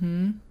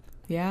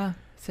 Yeah,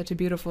 such a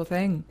beautiful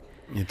thing.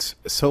 It's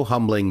so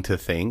humbling to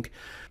think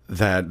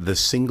that the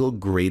single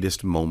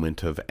greatest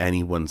moment of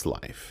anyone's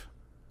life,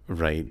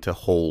 right, to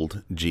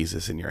hold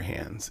Jesus in your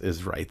hands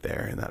is right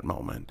there in that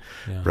moment,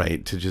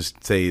 right? To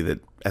just say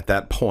that at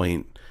that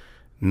point,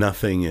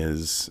 nothing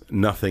is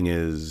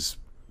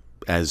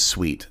as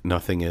sweet,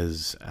 nothing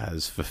is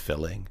as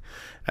fulfilling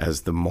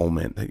as the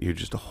moment that you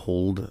just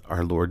hold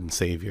our Lord and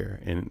Savior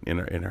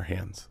in our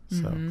hands.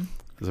 So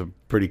it's a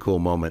pretty cool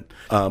moment.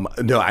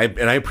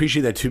 I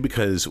appreciate that too,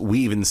 because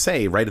we even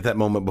say right at that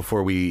moment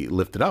before we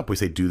lift it up, we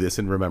say, "Do this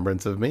in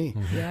remembrance of me,"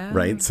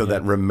 right? So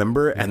that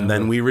remember, and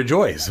then we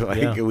rejoice.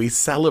 Like we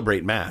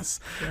celebrate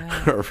Mass.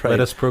 Right? Let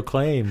us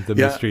proclaim the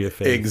mystery of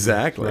faith.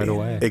 Exactly. Right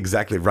away.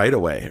 Exactly. Right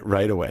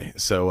away.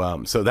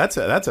 So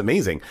that's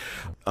amazing.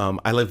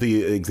 I love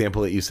the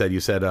example that you said. You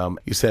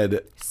said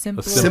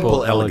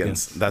simple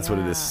elegance. That's what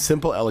it is.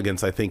 Simple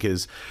elegance, I think,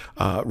 is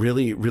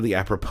really, really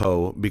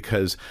apropos,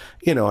 because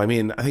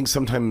I think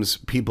sometimes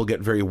people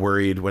get very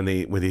worried when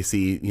they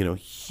see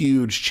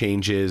huge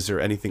changes or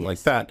anything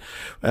like that,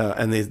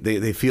 and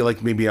they feel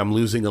like maybe I'm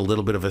losing a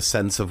little bit of a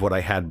sense of what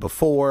I had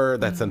before,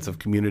 that sense of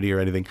community or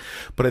anything.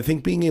 But I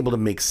think being able to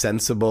make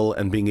sensible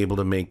and being able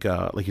to make,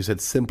 like you said,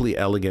 simply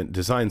elegant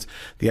designs,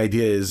 the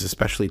idea is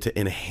especially to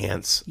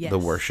enhance the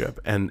worship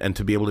and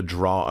to be able to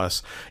draw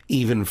us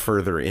even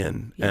further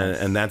in,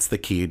 and that's the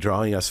key,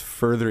 drawing us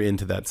further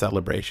into that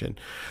celebration,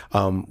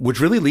 which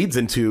really leads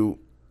into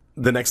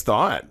the next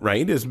thought,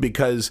 right, is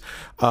because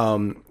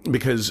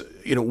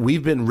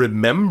we've been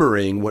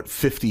remembering what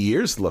 50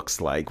 years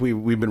looks like.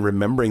 We've been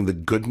remembering the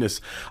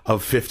goodness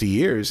of 50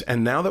 years,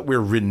 and now that we're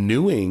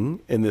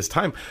renewing in this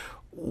time,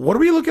 what are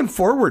we looking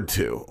forward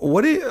to?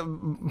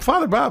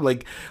 Father Bob,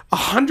 like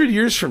 100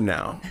 years from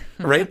now,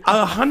 right?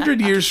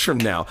 100 years from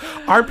now,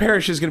 our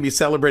parish is going to be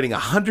celebrating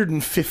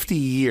 150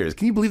 years.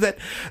 Can you believe that?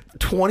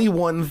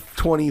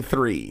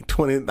 2123.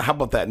 How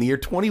about that? In the year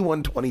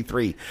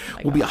 2123,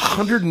 we'll be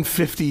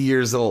 150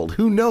 years old.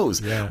 Who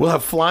knows? Yeah. We'll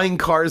have flying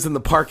cars in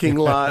the parking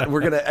lot.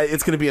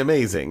 It's going to be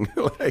amazing.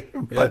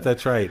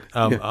 That's right.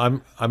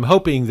 I'm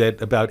hoping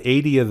that about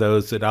 80 of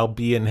those that I'll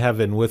be in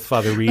heaven with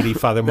Father Reedy,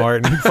 Father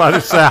Martin, Father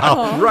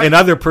Sal. Right. And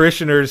other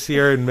parishioners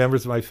here and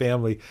members of my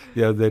family,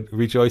 that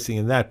rejoicing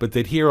in that. But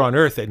that here on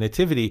earth at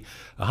Nativity,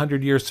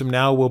 100 years from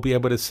now, we'll be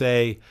able to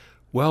say,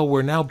 well,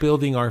 we're now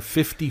building our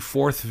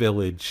 54th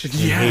village in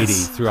Haiti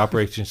through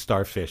Operation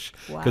Starfish,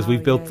 because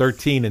we've built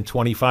 13 in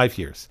 25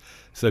 years.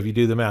 So if you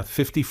do the math,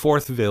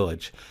 54th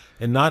village,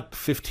 and not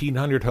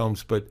 1,500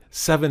 homes, but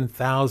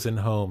 7,000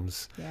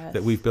 homes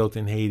that we've built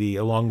in Haiti,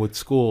 along with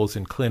schools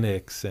and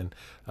clinics and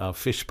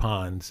fish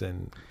ponds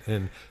and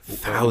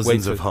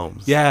thousands of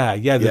homes.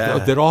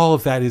 That all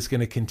of that is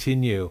going to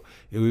continue.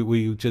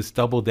 We just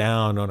double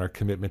down on our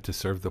commitment to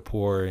serve the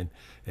poor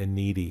and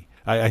needy.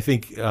 I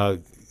think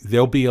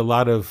there'll be a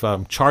lot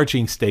of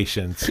charging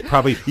stations,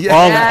 probably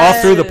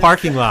all through the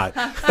parking lot.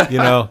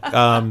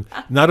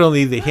 Not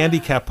only the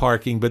handicap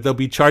parking, but there'll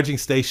be charging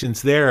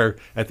stations there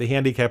at the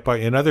handicap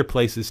park and other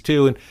places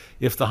too. And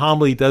if the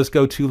homily does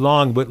go too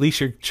long, but at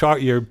least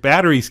your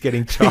battery's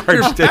getting charged.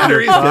 Your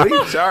battery's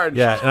getting charged.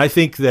 Yeah, and I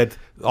think that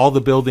all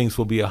the buildings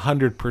will be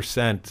 100%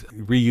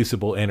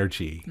 reusable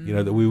energy.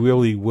 That we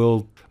really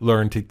will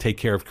learn to take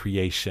care of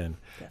creation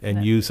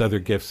and use other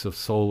gifts of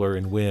solar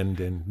and wind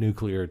and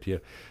nuclear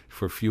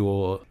for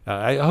fuel.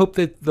 I hope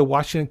that the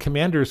Washington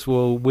Commanders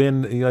will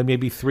win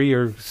maybe 3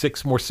 or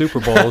 6 more Super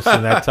Bowls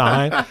in that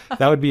time.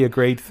 That would be a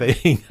great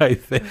thing, I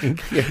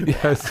think.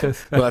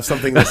 We'll have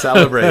something to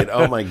celebrate.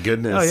 Oh, my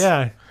goodness.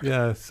 Oh,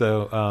 yeah.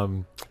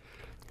 So,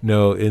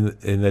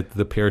 in that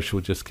the parish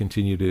will just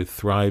continue to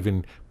thrive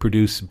and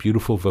produce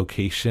beautiful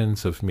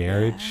vocations of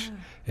marriage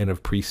and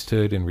of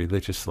priesthood and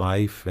religious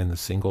life and the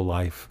single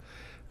life,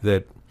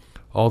 that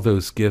all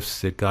those gifts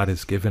that God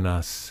has given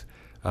us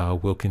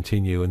will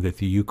continue, and that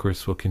the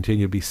Eucharist will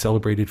continue to be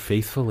celebrated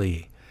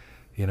faithfully,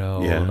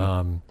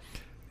 and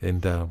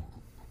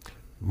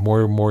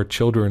more and more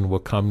children will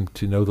come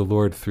to know the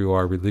Lord through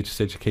our religious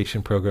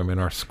education program in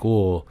our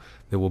school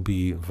that will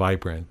be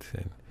vibrant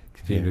and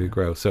continue to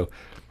grow. So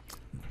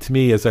to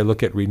me, as I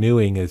look at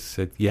renewing, is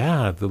that,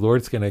 the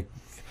Lord's going to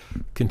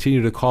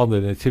continue to call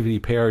the Nativity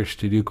Parish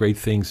to do great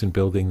things in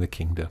building the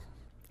kingdom.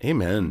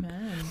 Amen.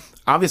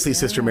 Obviously,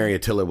 Sister Mary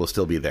Attila will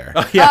still be there.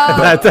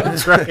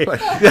 That's right.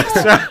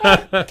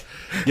 That's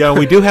right.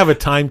 We do have a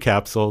time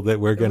capsule that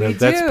we're going to,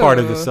 that's part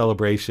of the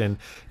celebration.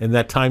 And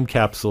that time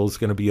capsule is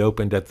going to be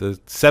opened at the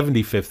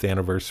 75th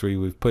anniversary.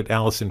 We've put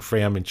Allison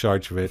Fram in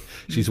charge of it.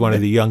 She's one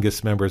of the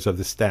youngest members of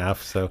the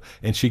staff.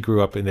 And she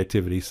grew up in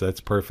Nativity, so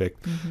that's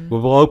perfect.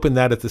 We'll open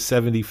that at the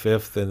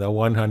 75th and the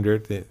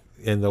 100th.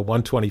 In the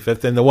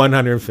 125th and the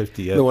 150th.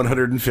 The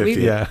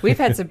 150th. We've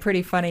had some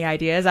pretty funny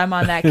ideas. I'm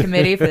on that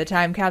committee for the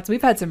time capsule.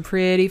 We've had some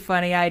pretty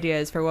funny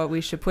ideas for what we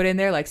should put in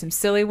there, like some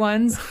silly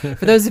ones.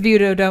 For those of you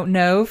who don't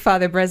know,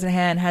 Father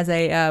Bresnahan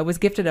was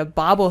gifted a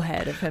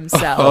bobblehead of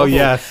himself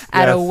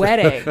at a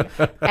wedding.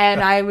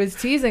 And I was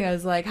teasing. I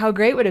was like, how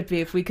great would it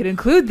be if we could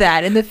include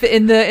that in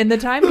the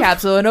time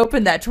capsule and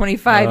open that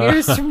 25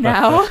 years from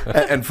now?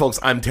 And folks,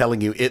 I'm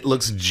telling you, it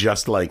looks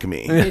just like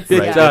me. It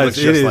does.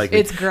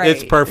 It's great.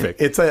 It's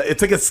perfect.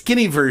 It's like a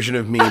skinny version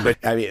of me, but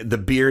I mean, the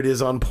beard is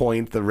on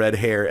point, the red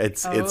hair.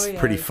 It's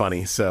pretty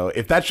funny. So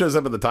if that shows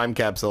up in the time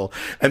capsule,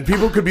 and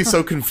people could be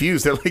so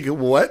confused, they're like,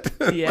 "What?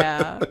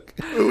 Yeah,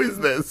 who is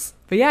this?"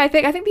 But I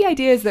think the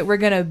idea is that we're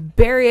gonna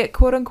bury it,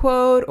 quote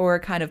unquote, or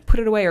kind of put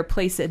it away or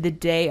place it the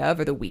day of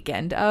or the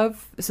weekend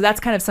of. So that's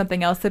kind of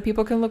something else that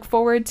people can look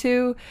forward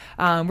to.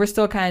 We're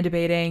still kind of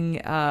debating,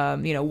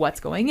 what's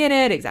going in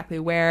it, exactly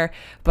where.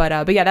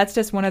 But that's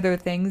just one of the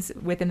things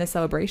within the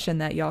celebration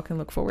that y'all can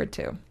look forward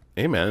to.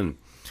 Amen.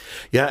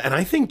 Yeah, and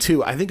I think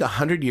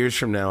 100 years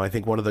from now, I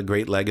think one of the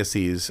great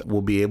legacies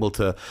will be able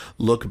to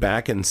look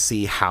back and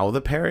see how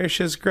the parish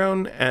has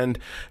grown, and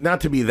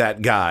not to be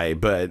that guy,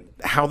 but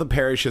how the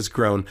parish has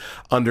grown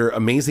under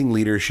amazing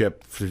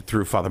leadership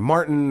through Father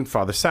Martin,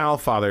 Father Sal,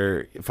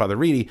 Father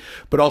Reedy,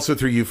 but also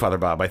through you, Father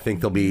Bob. I think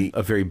there'll be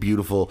a very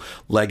beautiful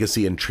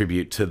legacy and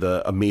tribute to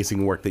the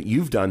amazing work that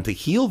you've done to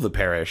heal the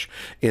parish.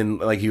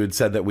 Like you had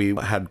said, that we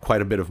had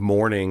quite a bit of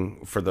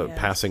mourning for the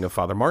passing of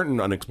Father Martin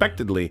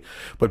unexpectedly,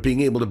 but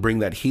being able to bring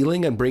that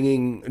healing and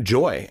bringing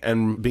joy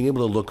and being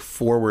able to look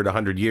forward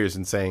 100 years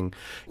and saying,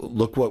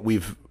 look what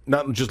we've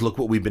not just look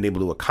what we've been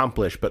able to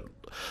accomplish, but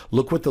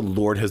look what the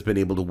Lord has been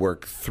able to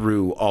work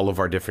through all of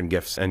our different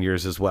gifts and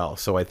yours as well.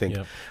 So I think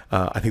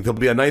there'll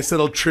be a nice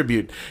little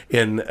tribute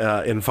in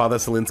Father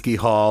Selinsky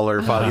Hall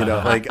or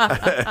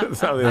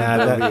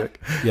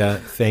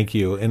thank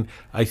you. And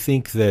I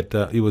think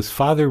that it was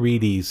Father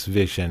Reedy's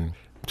vision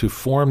to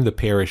form the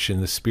parish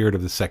in the spirit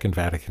of the Second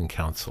Vatican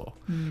Council,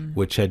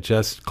 which had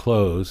just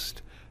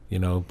closed,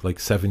 like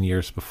 7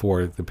 years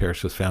before the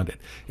parish was founded.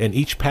 And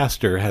each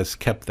pastor has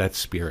kept that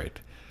spirit.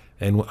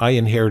 And I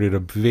inherited a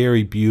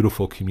very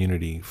beautiful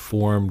community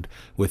formed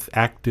with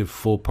active,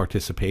 full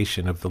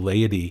participation of the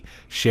laity,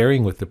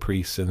 sharing with the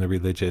priests and the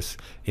religious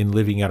in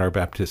living out our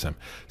baptism.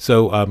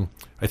 So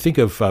I think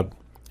of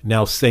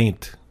now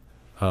Saint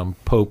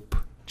Pope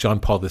John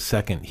Paul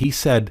II. He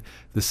said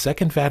the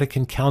Second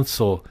Vatican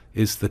Council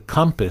is the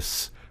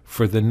compass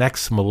for the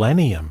next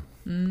millennium.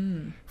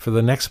 For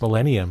the next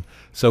millennium.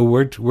 So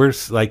we're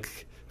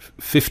like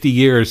 50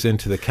 years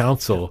into the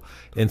council,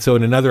 and so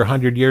in another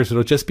 100 years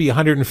it'll just be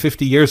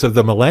 150 years of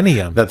the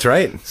millennium. That's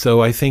right.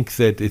 So I think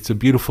that it's a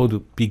beautiful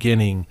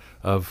beginning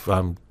of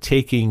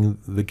taking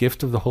the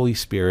gift of the Holy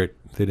Spirit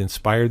that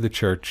inspired the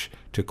church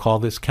to call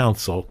this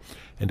council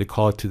and to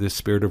call it to this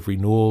spirit of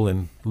renewal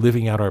and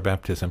living out our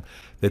baptism,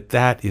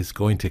 that is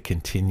going to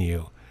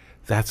continue.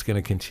 That's going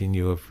to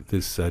continue of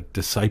this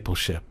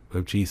discipleship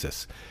of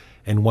Jesus.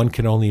 And one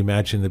can only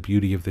imagine the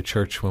beauty of the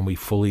church when we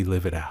fully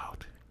live it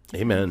out.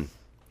 Amen.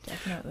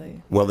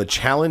 Definitely. Well, the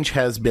challenge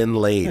has been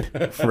laid,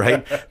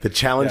 right? The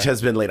challenge has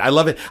been laid. I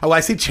love it. Oh, I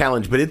say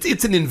challenge, but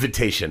it's an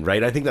invitation,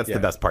 right? I think that's the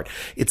best part.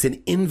 It's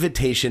an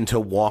invitation to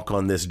walk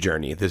on this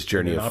journey of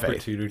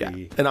faith.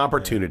 An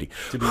opportunity.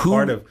 To be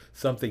part of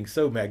something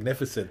so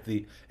magnificent,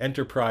 the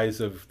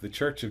enterprise of the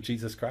Church of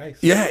Jesus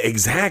Christ. Yeah,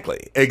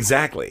 exactly.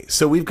 Exactly.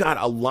 So we've got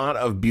a lot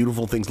of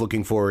beautiful things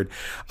looking forward.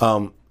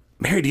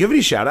 Mary, do you have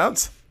any shout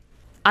outs?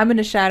 I'm going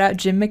to shout out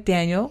Jim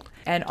McDaniel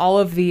and all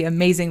of the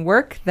amazing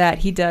work that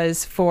he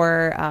does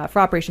for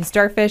Operation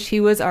Starfish.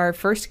 He was our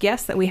first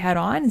guest that we had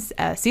on,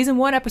 season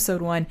 1,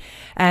 episode 1.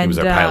 And he was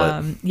our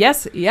pilot.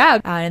 Yes, yeah.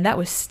 And that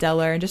was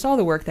stellar, and just all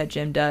the work that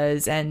Jim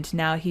does. And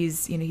now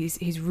he's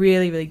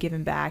really, really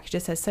given back. He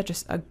just has such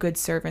a good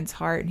servant's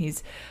heart, and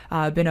he's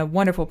been a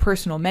wonderful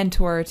personal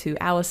mentor to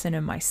Allison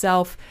and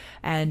myself,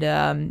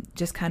 and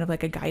just kind of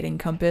like a guiding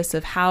compass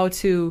of how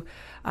to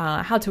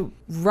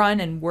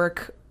run and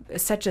work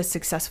such a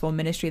successful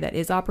ministry that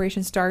is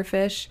Operation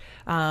Starfish,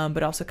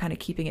 but also kind of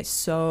keeping it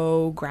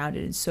so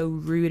grounded and so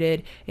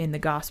rooted in the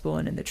gospel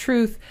and in the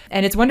truth.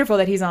 And it's wonderful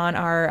that he's on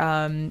our,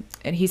 and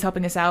he's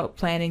helping us out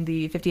planning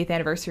the 50th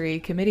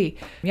anniversary committee.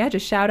 Yeah,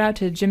 just shout out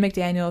to Jim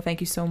McDaniel.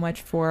 Thank you so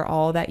much for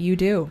all that you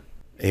do.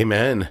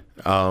 Amen.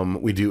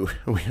 We do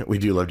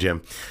love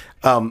Jim.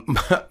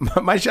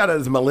 My shout out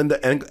is Melinda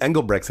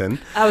Engelbrechtsen.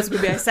 I was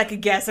going to be a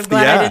second guess. I'm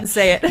glad I didn't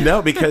say it.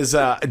 No, because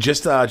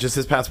just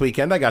this past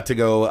weekend, I got to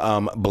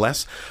go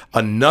bless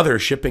another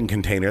shipping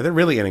container. They're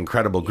really an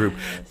incredible group.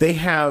 Yes. They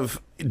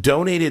have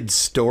donated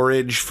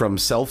storage from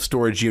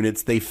self-storage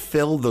units. They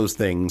fill those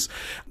things,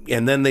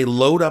 and then they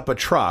load up a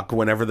truck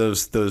whenever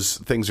those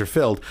things are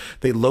filled.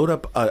 They load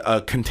up a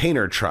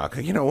container truck,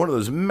 one of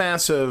those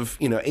massive,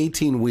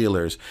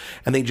 18-wheelers,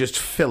 and they just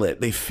fill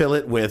it. They fill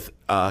it with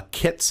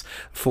kits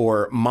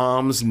for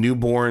moms,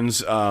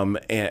 newborns,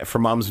 and for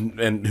moms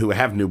and who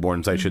have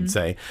newborns, I should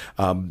say,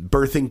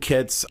 birthing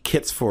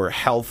kits for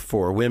health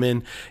for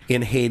women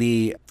in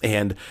Haiti.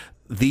 And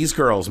these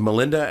girls,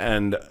 Melinda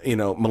and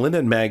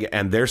Meg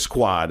and their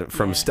squad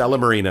from Stella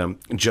Marina,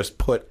 just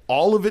put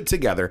all of it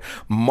together,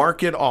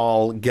 mark it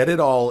all, get it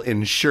all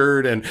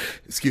insured and,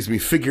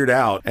 figured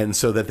out. And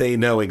so that they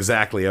know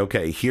exactly,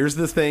 okay, here's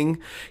the thing,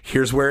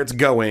 here's where it's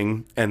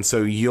going. And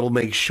so you'll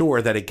make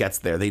sure that it gets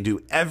there. They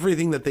do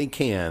everything that they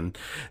can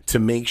to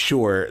make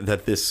sure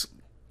that this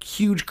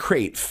huge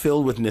crate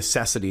filled with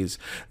necessities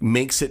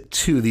makes it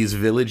to these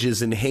villages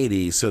in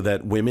Haiti so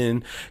that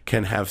women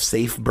can have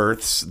safe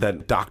births,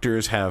 that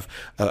doctors have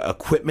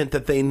equipment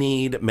that they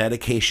need,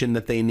 medication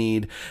that they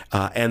need,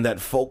 and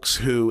that folks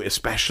who,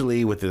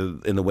 especially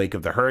in the wake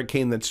of the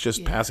hurricane that's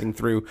just passing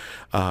through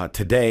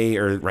today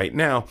or right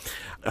now,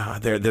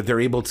 they're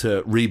able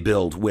to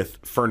rebuild with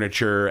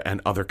furniture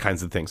and other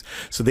kinds of things.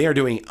 So they are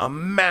doing a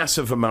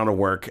massive amount of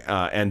work,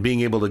 and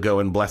being able to go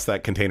and bless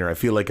that container, I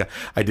feel like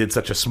I did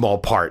such a small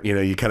part.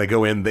 You kind of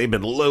go in, they've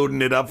been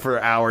loading it up for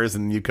hours,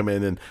 and you come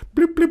in and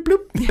bloop, bloop,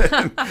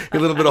 bloop, a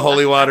little bit of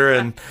holy water,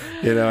 and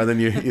and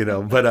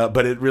then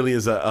but it really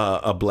is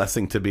a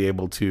blessing to be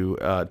able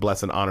to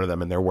bless and honor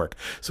them in their work.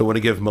 So I want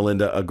to give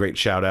Melinda a great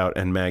shout out,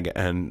 and Meg,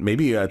 and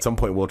maybe at some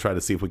point we'll try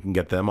to see if we can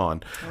get them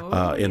on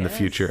in the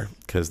future,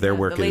 because their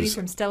work is... The lady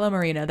from Stella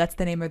Marina, that's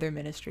the name of their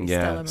ministry.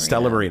 Yeah,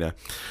 Stella Marina.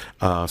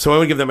 So I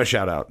want to give them a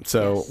shout out.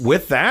 So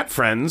with that,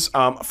 friends,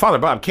 Father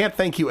Bob, can't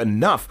thank you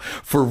enough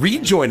for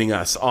rejoining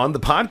us on the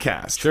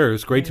podcast. Sure, it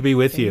was great to be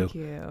with you. Thank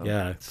you.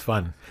 Yeah, it's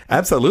fun.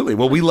 Absolutely.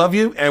 Well, we love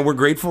you, and we're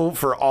grateful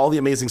for all the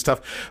amazing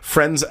stuff.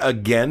 Friends,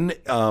 again,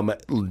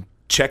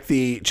 check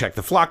the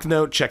flock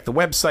note, check the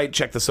website,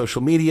 check the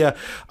social media.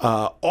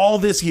 All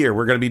this year,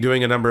 we're going to be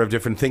doing a number of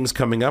different things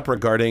coming up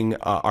regarding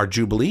our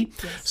Jubilee.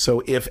 Yes.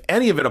 So if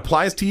any of it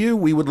applies to you,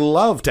 we would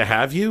love to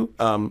have you.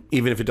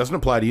 Even if it doesn't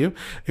apply to you,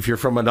 if you're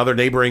from another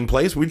neighboring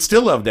place, we'd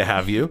still love to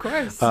have you. Of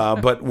course.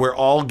 But we're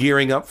all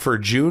gearing up for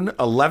June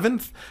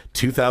 11th,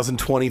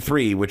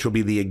 2023, which will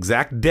be the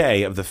exact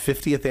day of the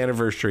 50th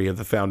anniversary of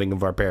the founding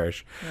of our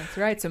parish. That's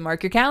right. So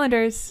mark your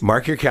calendars.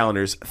 Mark your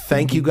calendars.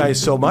 Thank you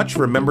guys so much.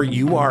 Remember,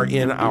 you are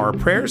in our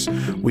prayers.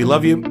 We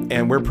love you,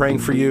 and we're praying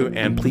for you,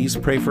 and please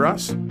pray for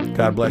us.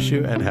 God bless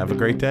you, and have a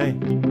great day.